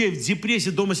 Много людей в депрессии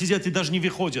дома сидят и даже не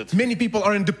выходят. Many people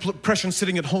are in depression,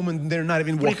 sitting at home, and they're not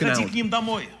even walking Приходи out. к ним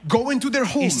домой. Go into their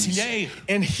homes Исцеляй их.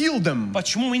 and heal them.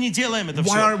 Почему мы не делаем это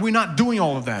Why are все? we not doing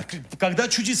all of that? Когда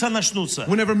чудеса начнутся,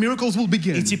 Whenever miracles will и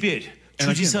begin. теперь And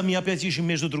чудеса мы опять ищем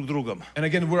между друг другом. And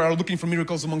again, we are looking for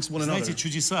miracles amongst one another. Знаете,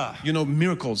 чудеса You know,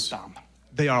 miracles, там.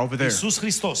 they are over there. Иисус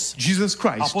Христос, Jesus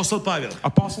Christ, апостол Павел,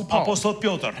 Apostle Paul, апостол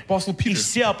Петр, Apostle и Peter,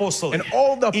 все апостолы, and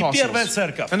all the и первая apostles,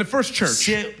 церковь, and the first church,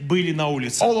 все были на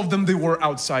улице. all of them, they were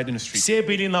outside in the street. Все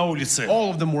были на улице. All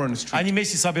of them were in the street. Они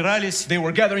вместе собирались. They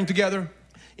were gathering together.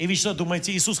 И вы что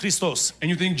думаете, Иисус Христос And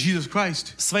you think Jesus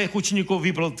Christ, своих учеников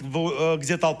выбрал,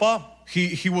 где толпа?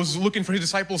 he was looking for his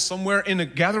disciples somewhere in a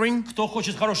gathering? Кто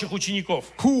хочет хороших учеников?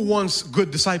 Who wants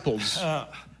good disciples?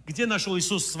 Где нашел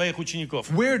Иисус своих учеников?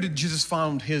 Where did Jesus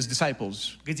find his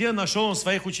disciples? Где нашел он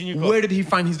своих учеников? Where did he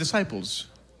find his disciples?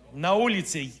 На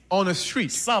улице On the street.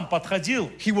 сам подходил,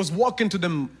 He was walking to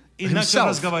them И начал himself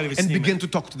разговаривать с and ними. began to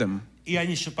talk to them. и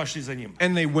они еще пошли за ним.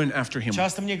 And they went after him.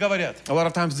 Часто мне говорят, A lot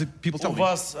of times the people у tell me,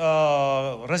 вас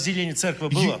разделение церкви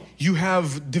было? you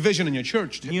have division in your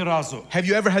church. Ни разу. Have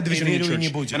you ever had division in your верю, не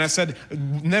church? будет. And I said,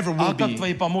 never will А как be.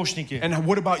 твои помощники? And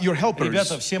what about your helpers?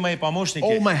 Ребята, все мои помощники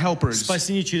All my helpers,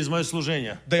 спасены через мое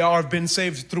служение. they are been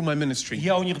saved through my ministry.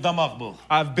 Я у них в домах был.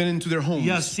 I've been into their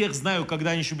Я homes. всех знаю,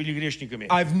 когда они еще были грешниками.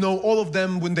 I've known all of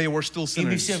them when they were still И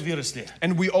мы все sinners. выросли.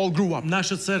 And we all grew up.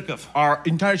 Наша церковь, Our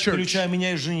entire church, включая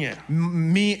меня и жене,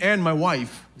 me and my wife,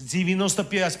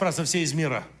 95% все из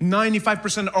мира.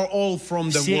 95% are all from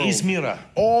the Все из world. мира.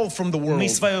 All from the Мы world.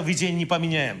 свое видение не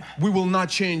поменяем. We will not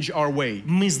change our way.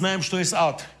 Мы знаем, что есть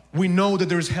ад. We know that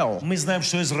there's hell. Мы знаем,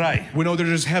 что есть рай. We know that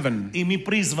there's heaven. И мы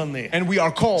призваны And we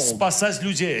are called спасать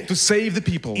людей to save the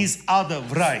people из ада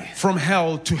в рай. from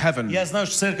hell to heaven. Я знаю,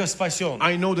 что церковь спасен.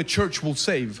 I know the church will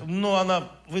save. Но она,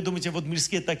 вы думаете, вот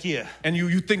мирские такие. And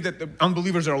you think that the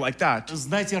unbelievers are like that.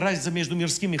 Знаете разницу между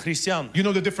мирскими христиан? You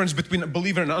know the difference between a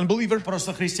believer and an unbeliever?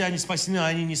 Просто христиане спасены, а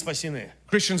они не спасены.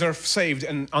 Christians are saved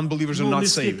and unbelievers are Ну, not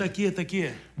мирские saved.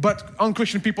 такие. But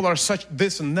unchristian people are such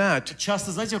this and that.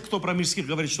 Часто, знаете, кто про мирских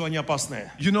говорит, что они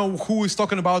опасные? You know who is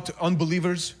talking about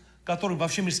unbelievers? Которых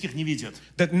вообще мирских не видят.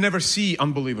 That never see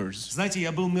unbelievers. Знаете,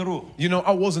 я был в миру. You know,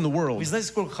 I was in the Вы world. знаете,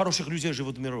 сколько хороших людей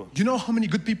живут в миру? You know how many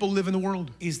good people live in the world?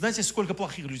 И знаете, сколько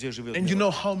плохих людей живет в And you миру?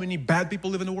 know how many bad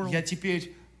people live in the world? Я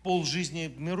теперь полжизни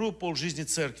в миру, полжизни в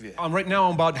церкви. Right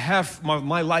now, about half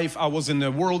my life I was in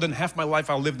the world and half my life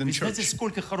I lived in Вы знаете, church.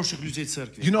 сколько хороших людей в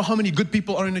церкви? You know how many good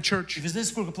people are in the И church? вы знаете,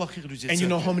 сколько плохих людей в And you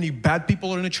know церкви? how many bad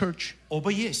people are in the church?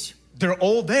 Оба есть. They're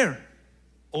all there.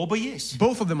 Оба есть.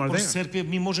 Both of them are Просто в there. церкви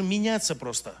мы можем меняться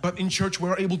просто. But in church we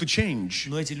are able to change.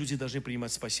 Но эти люди должны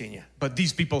принимать спасение. But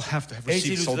these people have to have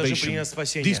Эти received люди должны salvation. принять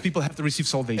спасение. These people have to receive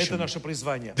Это salvation. наше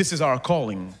призвание. This is our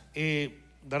calling. И,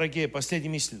 дорогие, последняя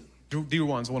мысль. Dear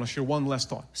ones, I want to share one last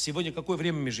thought. Сегодня какое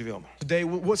время мы живем? Today,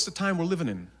 what's the time we're living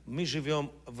in? Мы живем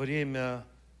время,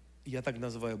 я так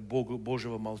называю,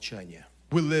 Божьего молчания.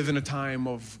 We live in a time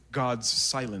of God's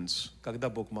silence. Когда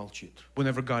Бог молчит.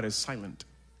 Whenever God is silent.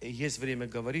 Есть время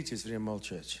говорить, есть время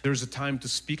молчать. There's a time to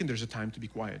speak and there's a time to be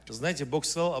quiet. Знаете, Бог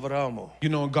сказал Аврааму: You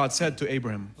know, God said to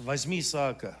Abraham, возьми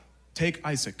Исаака take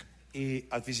Isaac и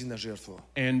отвези на жертву.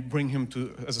 and bring him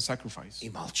as a sacrifice. И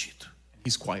молчит.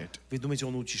 He's quiet. Вы думаете,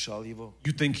 он утешал его?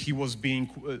 You think he was being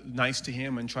nice to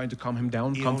him and trying to calm him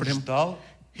down, И он comfort him? ждал,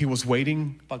 He was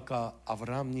waiting пока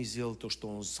Авраам не сделал то, что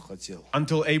он хотел.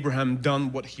 until Abraham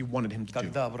done what he wanted him to do.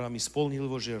 Когда Авраам исполнил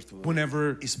его жертву,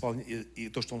 и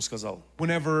то, что он сказал,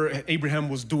 Whenever Abraham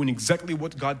was doing exactly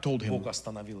what God told him, Бог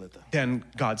остановил это then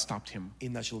God stopped him и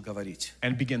начал говорить.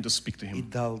 and began to speak to И him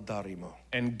дал дар ему.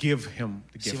 and give him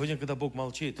the gift. Сегодня, когда Бог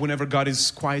молчит, Whenever God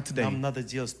is quiet today, нам надо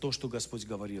делать то, что Господь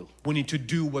говорил. we need to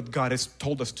do what God has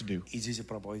told us to do. Идите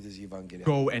проповедуйте Евангелие.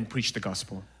 Go and preach the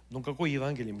gospel. Ну, какое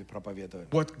Евангелие мы проповедуем?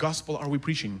 What gospel are we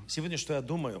preaching? Сегодня, что я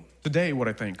думаю, Today, what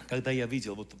I think, когда я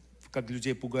видел, вот как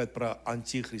людей пугают про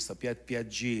антихриста,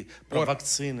 5G, про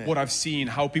вакцины, what I've seen,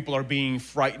 how people are being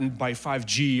frightened by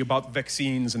 5G, about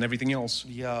vaccines and everything else.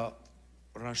 я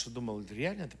раньше думал,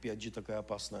 реально это 5G такая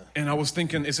опасная? And I was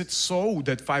thinking, is it so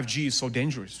that 5G is so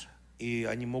dangerous? И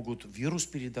они могут вирус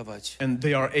передавать. And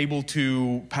they are able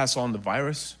to pass on the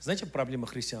virus? Знаете, проблема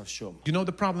христиан в чем? You know,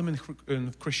 the problem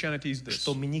in Christianity is this,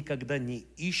 Что мы никогда не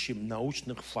ищем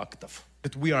научных фактов.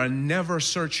 that we are never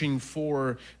searching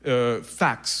for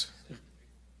facts,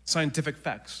 scientific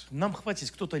facts. Нам хватит,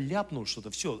 кто-то ляпнул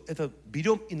что-то, все, это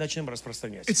берем и начнем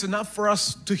распространять. It's enough for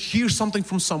us to hear something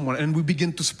from someone and we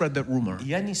begin to spread that rumor.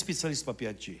 Я не специалист по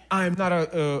 5G. I'm not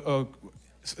a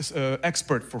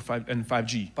expert for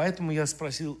 5G. Поэтому я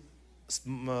спросил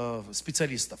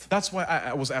специалистов. That's why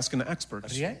I was asking the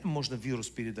experts. Реально можно вирус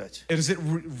передать? Is it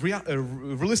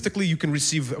realistically you can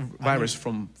receive a virus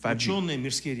from 5G? Ученые,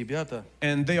 мирские ребята,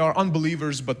 And they are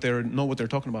unbelievers, but they know what they're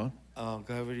talking about.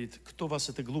 говорит, кто вас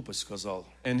эта глупость сказал?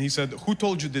 And he said, "Who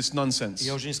told you this nonsense?"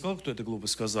 Я уже не сказал, кто эта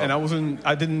глупость сказал. And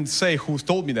I didn't say who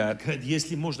told me that. Говорит,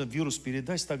 если можно вирус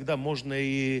передать, тогда можно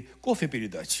и кофе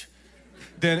передать.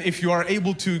 Then if you are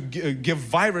able to give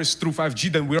virus through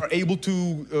 5G, then we are able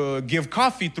to give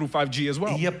coffee through 5G as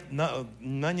well. И я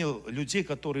нанял людей,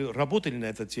 которые работали на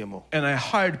эту тему. And I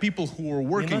hired people who were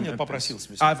working нанял, at попросил, this.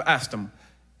 в смысле. I've asked them.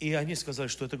 И они сказали,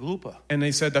 что это глупо. And they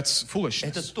said that's Это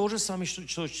foolishness. то же самое, что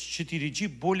 4G,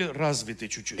 более развитый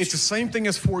чуть-чуть. It's the same thing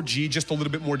as 4G, just a little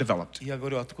bit more developed. Я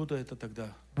говорю, откуда это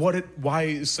тогда? Why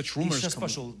is such И rumors сейчас coming?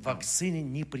 пошел, вакцины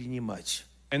не принимать.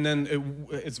 And then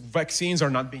vaccines are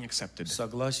not being accepted.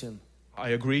 Согласен.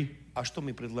 I agree. А что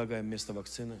мы предлагаем вместо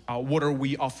вакцины? What are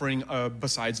we offering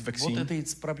besides Вот vaccine? это и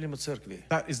проблема церкви.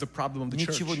 That is the problem of the church.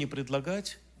 Ничего не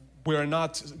предлагать We are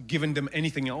not giving them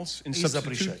anything else in и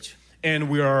substitute, запрещать. and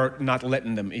we are not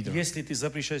letting them either. Если ты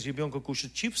запрещаешь ребенку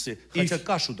кушать чипсы, хотя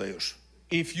кашу даешь.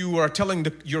 If you are telling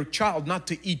your child not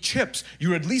to eat chips,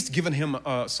 you're at least giving him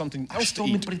something А else что to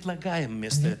мы eat. предлагаем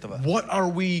вместо этого? What are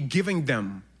we giving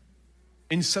them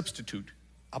in substitute?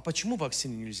 А почему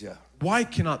вакцины нельзя? Why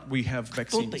cannot we have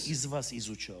Кто-то vaccines? из вас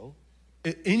изучал,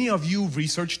 Any of you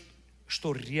researched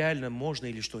что реально можно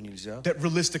или что нельзя? that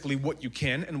realistically what you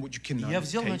can and what you cannot Я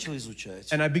взял, take? начал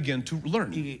изучать. And I began to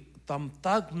learn. И там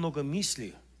так много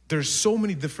мыслей, There's so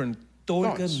many different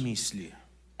только thoughts, мысли.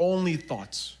 only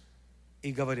thoughts.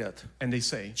 И говорят, And they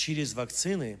say, через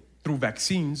вакцины through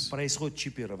vaccines, происходит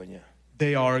чипирование.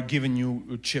 they are giving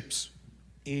you chips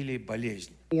или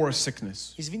болезнь. or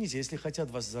sickness. Извините, если хотят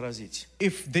вас заразить,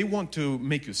 If they want to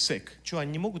make you sick, что,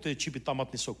 они не могут эти чипы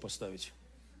томатный сок поставить?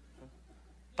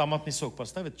 Томатный сок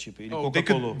поставят чипы или oh,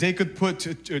 Кока-Колу? they could put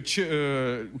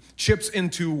chips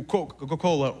into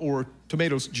Coca-Cola or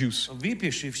tomato juice.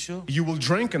 Выпьешь и все. You will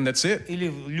drink and that's it.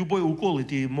 Или любой укол,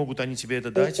 и могут они тебе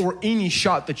это дать. Or any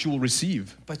shot that you will receive.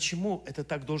 Почему это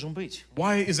так должен быть?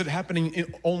 Why is it happening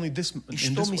only И in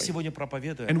что this мы way? сегодня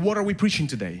проповедуем? And what are we preaching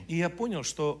today? И я понял,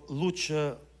 что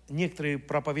лучше некоторые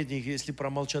проповедники, если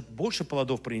промолчат, больше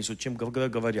плодов принесут, чем когда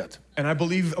говорят. And I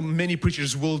believe many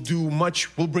preachers will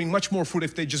bring much more fruit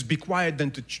if they just be quiet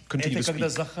than to continue to Это когда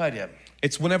speak. Захария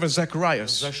It's whenever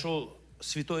Zacharias, зашел в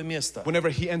святое место, whenever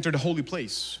he entered a holy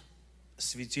place,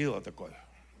 светило такое.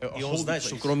 a И он holy знает,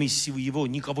 что place, кроме его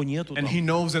никого нету and там. he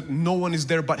knows that no one is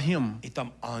there but him, И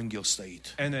там ангел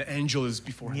стоит. and an angel is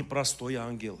before Не him. простой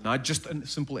ангел, Not just a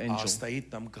simple а angel, стоит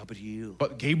там Гавриил.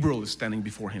 but Gabriel is standing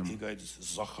before И him. говорит: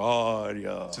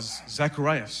 Захария. Says,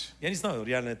 Zacharias. Я не знаю,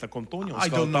 реально в таком тоне. Он I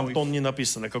сказал, don't там know if- тон не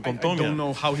написано, в I каком don't тоне.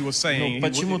 know how he was saying. Ну,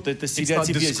 почему-то это It's not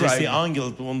стереотип есть. Если described.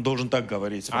 ангел, он должен так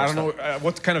говорить. I don't просто. know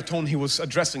what kind of tone he was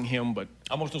addressing him, but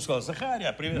А может, он сказал: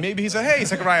 Захария, привет. maybe he said, "Hey,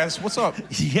 Zacharias, what's up?"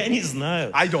 Я не знаю.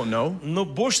 I don't know, Но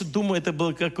больше, думаю, это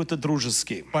было какой-то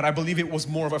дружеский. but I believe it was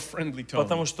more of a friendly tone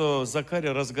Потому что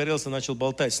Захария разгорелся, начал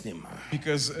болтать с ним.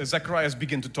 because Zacharias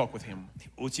began to talk with him.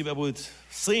 У тебя будет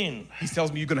сын. He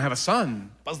tells me, "You're gonna have a son.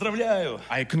 Поздравляю.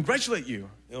 I congratulate you."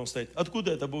 И он стоит: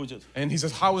 откуда это будет? And he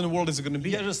says, "How in the world is it gonna be?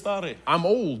 Я же старый. I'm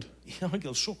old." И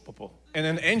ангел в шок попал. And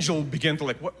an angel began to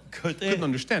like, what? Говорит: Couldn't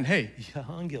understand. Hey, я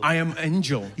ангел. I am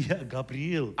angel. Я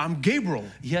Гавриил. I'm Gabriel.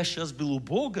 Я сейчас был у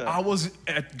Бога, I was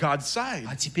at God's side,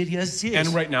 а теперь я здесь.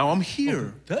 and right now I'm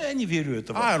here. Да, я не верю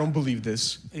этого. I don't believe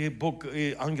this. И Бог,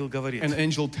 и ангел говорит: An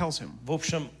angel tells him, в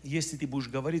общем, если ты будешь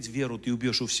говорить веру, ты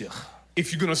убьешь у всех.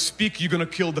 if you're gonna speak, you're gonna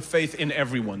kill the faith in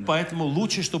everyone. Поэтому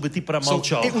лучше, чтобы ты So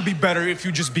промолчал. it would be better if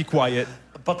you just be quiet,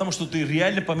 Потому что ты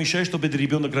реально помешаешь, чтобы этот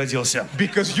ребенок родился.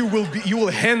 because you will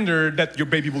hinder that your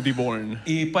baby will be born.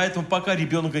 И поэтому пока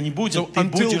ребенка не будет, So ты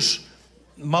будешь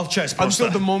молчать Until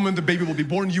the просто. moment the baby will be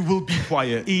born, you will be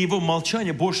quiet. И его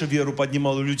молчание больше веру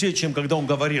поднимало у людей, чем когда он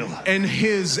говорил. And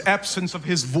his absence of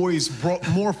his voice brought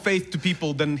more faith to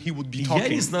people than he would be Я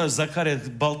не talking. знаю, Захария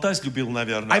болтать любил, I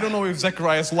наверное. don't know if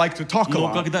Zacharias liked to talk a Но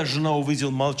lot. когда жена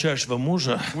увидела молчащего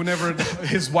мужа, Whenever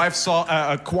his wife saw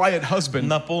a quiet husband,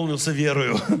 наполнился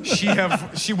верою.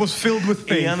 she was filled with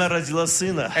И faith, она родила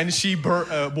сына. and she bore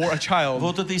a child.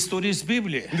 Вот эта история из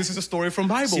Библии. This is a story from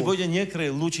Bible. Сегодня некоторые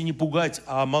лучше не пугать,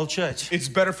 а молчать. It's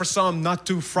better for some not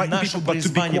to frighten Наше people, but to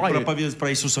be призвание quiet. проповедовать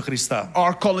про Иисуса Христа.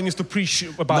 Our calling is to preach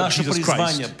about Наше Jesus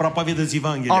призвание Christ. проповедовать Our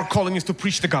Евангелие. calling is to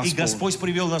preach the И gospel. Господь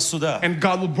привел нас сюда, And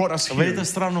God will brought us в here эту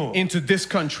страну, into this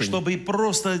country, чтобы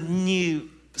просто не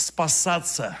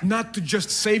спасаться. not to just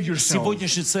save yourself.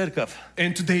 Сегодняшняя церковь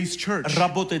And today's church,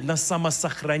 работает на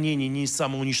самосохранение, не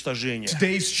самоуничтожение.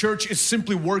 today's church is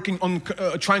simply working on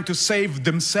trying to save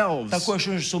themselves. Такое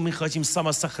ощущение, что мы хотим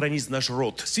самосохранить наш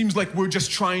род. Seems like we're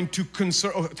just trying to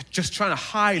just trying to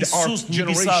hide our Иисус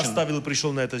небеса generation. оставил и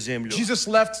пришел на эту землю. Jesus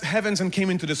left heavens and came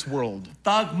into this world.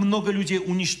 Так много людей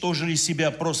уничтожили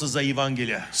себя просто за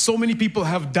Евангелие. So many people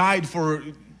have died for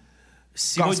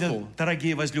Сегодня, Gospel.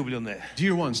 дорогие возлюбленные,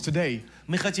 dear ones today.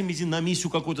 мы хотим идти на миссию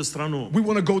в какую-то страну. We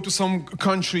want to go to some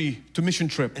country to mission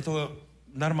trip. Это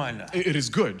нормально It is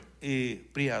good. и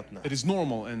приятно, It is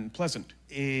normal and pleasant.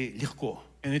 и легко.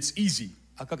 And it's easy.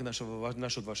 А как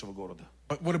насчет вашего города?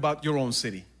 But what about your own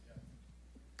city?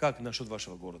 Как насчет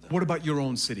вашего города? What about your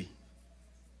own city?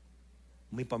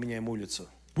 Мы поменяем улицу,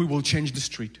 We will change the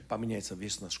street поменяется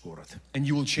весь наш город. and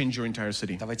you will change your entire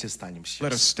city. Давайте встанем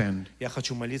Let us сейчас. stand. Я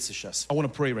хочу молиться сейчас, I want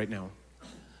to pray right now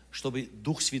чтобы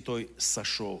Дух Святой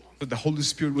сошел. that the Holy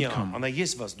Spirit would Не, come. она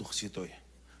есть в вас, Дух Святой,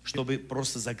 чтобы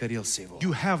просто загорелся его,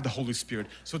 You have the Holy Spirit,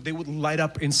 so they would light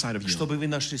up inside of you. чтобы вы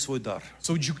нашли свой дар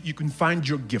So you can find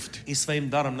your gift. и своим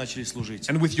даром начали служить.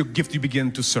 And with your gift, you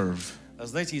begin to serve. А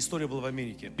знаете, история была в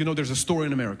Америке, You know, there's a story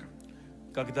in America.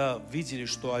 когда видели,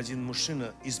 что один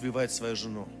мужчина избивает свою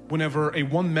жену Whenever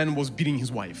one man was beating his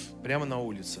wife прямо на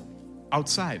улице,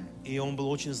 outside, и он был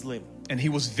очень злым, and he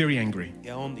was very angry,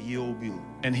 и он ее убил.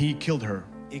 and he killed her.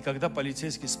 И когда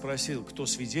полицейский спросил, кто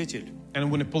свидетель, And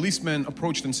when a policeman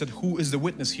approached and said, "Who is the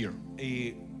witness here?"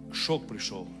 и шок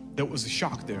пришел. There was a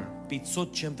shock there.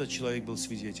 500 чем-то человек был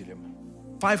свидетелем.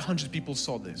 500 people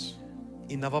saw this.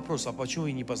 И на вопрос, а почему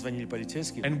вы не позвонили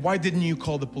полицейским, And why didn't you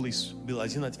call the police? был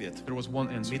один ответ. There was one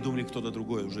answer. Мы думали, кто-то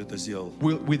другой уже это сделал.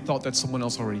 We thought that someone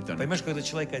else already done it. Понимаешь, когда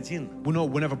человек один, We know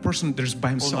whenever a person there's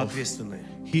by он himself, ответственный.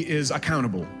 he is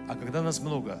accountable. А когда нас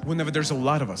много, Whenever there's a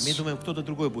lot of мы us, думаем, кто-то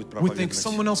другой будет we think проповедовать.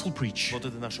 someone else will preach. Вот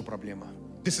это наша проблема.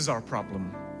 This is our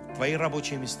problem. Твои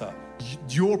рабочие места,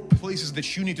 Your places that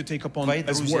you need to take upon Твои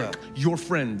as друзья. work, your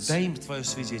friends, дай им твое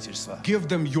свидетельство, give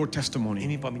them your и testimony,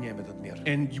 мы поменяем этот мир.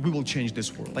 and we will change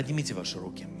this world. Поднимите ваши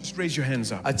руки. Just raise your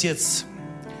hands up. Отец,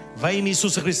 во имя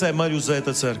Иисуса Христа я молюсь за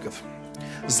эту церковь,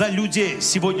 за людей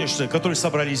сегодняшних, которые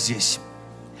собрались здесь.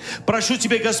 Прошу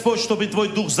Тебя, Господь, чтобы Твой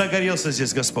Дух загорелся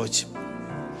здесь, Господь.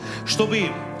 Чтобы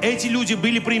эти люди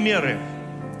были примеры.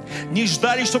 Не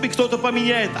ждали, чтобы кто-то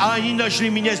поменяет, а они начали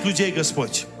менять людей,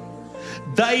 Господь.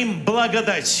 Дай им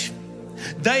благодать.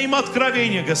 Дай им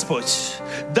откровение, Господь.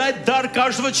 Дай дар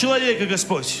каждого человека,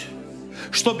 Господь.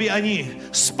 Чтобы они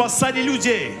спасали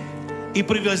людей и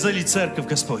привязали церковь,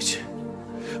 Господь.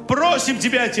 Просим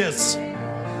Тебя, Отец,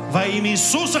 во имя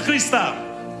Иисуса Христа,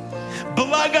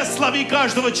 благослови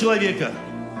каждого человека.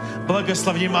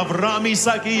 Благословим Авраама,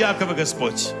 Исаака и Якова,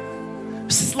 Господь.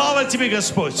 Слава Тебе,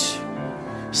 Господь.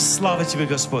 Слава Тебе,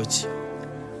 Господь.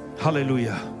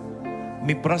 Аллилуйя.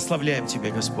 Мы прославляем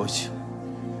Тебя, Господь.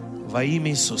 Во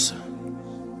имя Иисуса.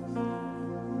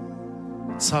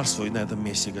 Царствуй на этом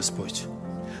месте, Господь.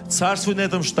 Царствуй на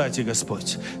этом штате,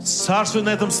 Господь. Царствуй на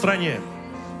этом стране.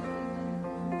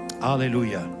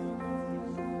 Аллилуйя.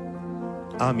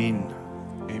 Аминь.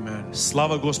 Amen.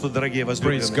 Слава Господу, дорогие Praise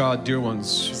возлюбленные. God, dear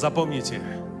ones. Запомните,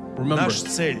 Remember, наша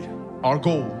цель our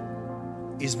goal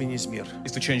изменить мир.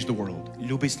 is to change the world,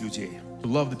 Любить людей. to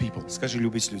love the people. Скажи,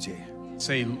 любить людей.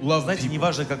 Say, love Знаете, people. не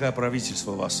важно, какое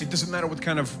правительство у вас. It doesn't matter what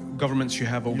kind of governments you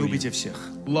have over you. Любите всех.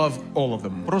 Love all of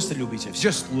them. Просто любите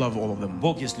всех. Just love all of them.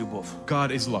 Бог есть любовь.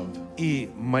 God is love. И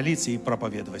молиться, и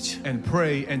проповедовать. And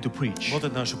pray and to preach. Вот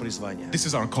это наше призвание. This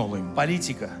is our calling.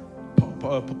 Политика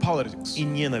Politics и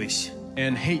ненависть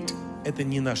and hate, – это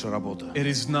не наша работа. it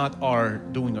is not our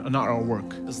doing, not our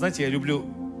work. Знаете, я люблю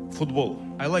футбол.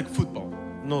 I like football,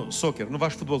 Ну, сокер. Ну,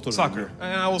 ваш футбол тоже soccer, люблю.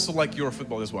 and I also like your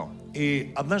football as well.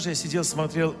 И однажды я сидел,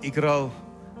 смотрел, играл,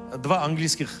 два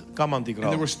английских команд And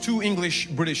играл. there was two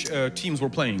British teams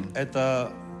were playing.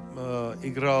 Это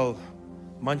играл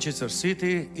Манчестер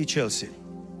Сити и Челси.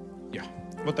 Yeah.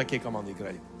 Вот такие команды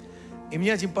играли. И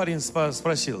меня один парень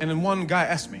спросил: And then one guy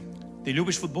asked me, ты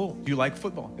любишь футбол? "Do you like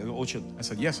football?" Я говорю, очень. I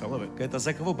said, "Yes, I love it." Это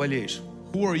за кого болеешь?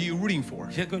 Who are you rooting for?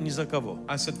 Я говорю, ни за кого.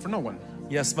 I said, "For no one.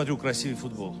 Я смотрю красивый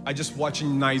футбол. I just watch a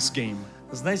nice game."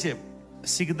 Знаете,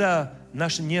 всегда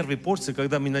наши нервы портятся,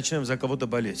 когда мы начинаем за кого-то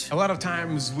болеть. A lot of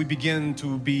times we begin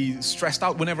to be stressed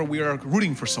out whenever we are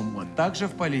rooting for someone. Также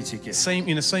в политике.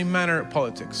 In the same manner,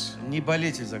 politics. Не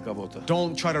болейте за кого-то.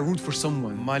 Don't try to root for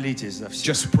someone. Молитесь за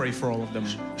всех. Just pray for all of them,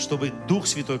 Чтобы Дух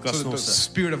Святой so that the коснулся.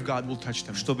 Spirit of God will touch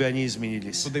them, Чтобы они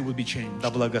изменились. so they will be changed. Да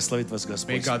благословит вас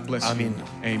May Господь. God bless you. Аминь.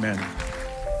 Amen.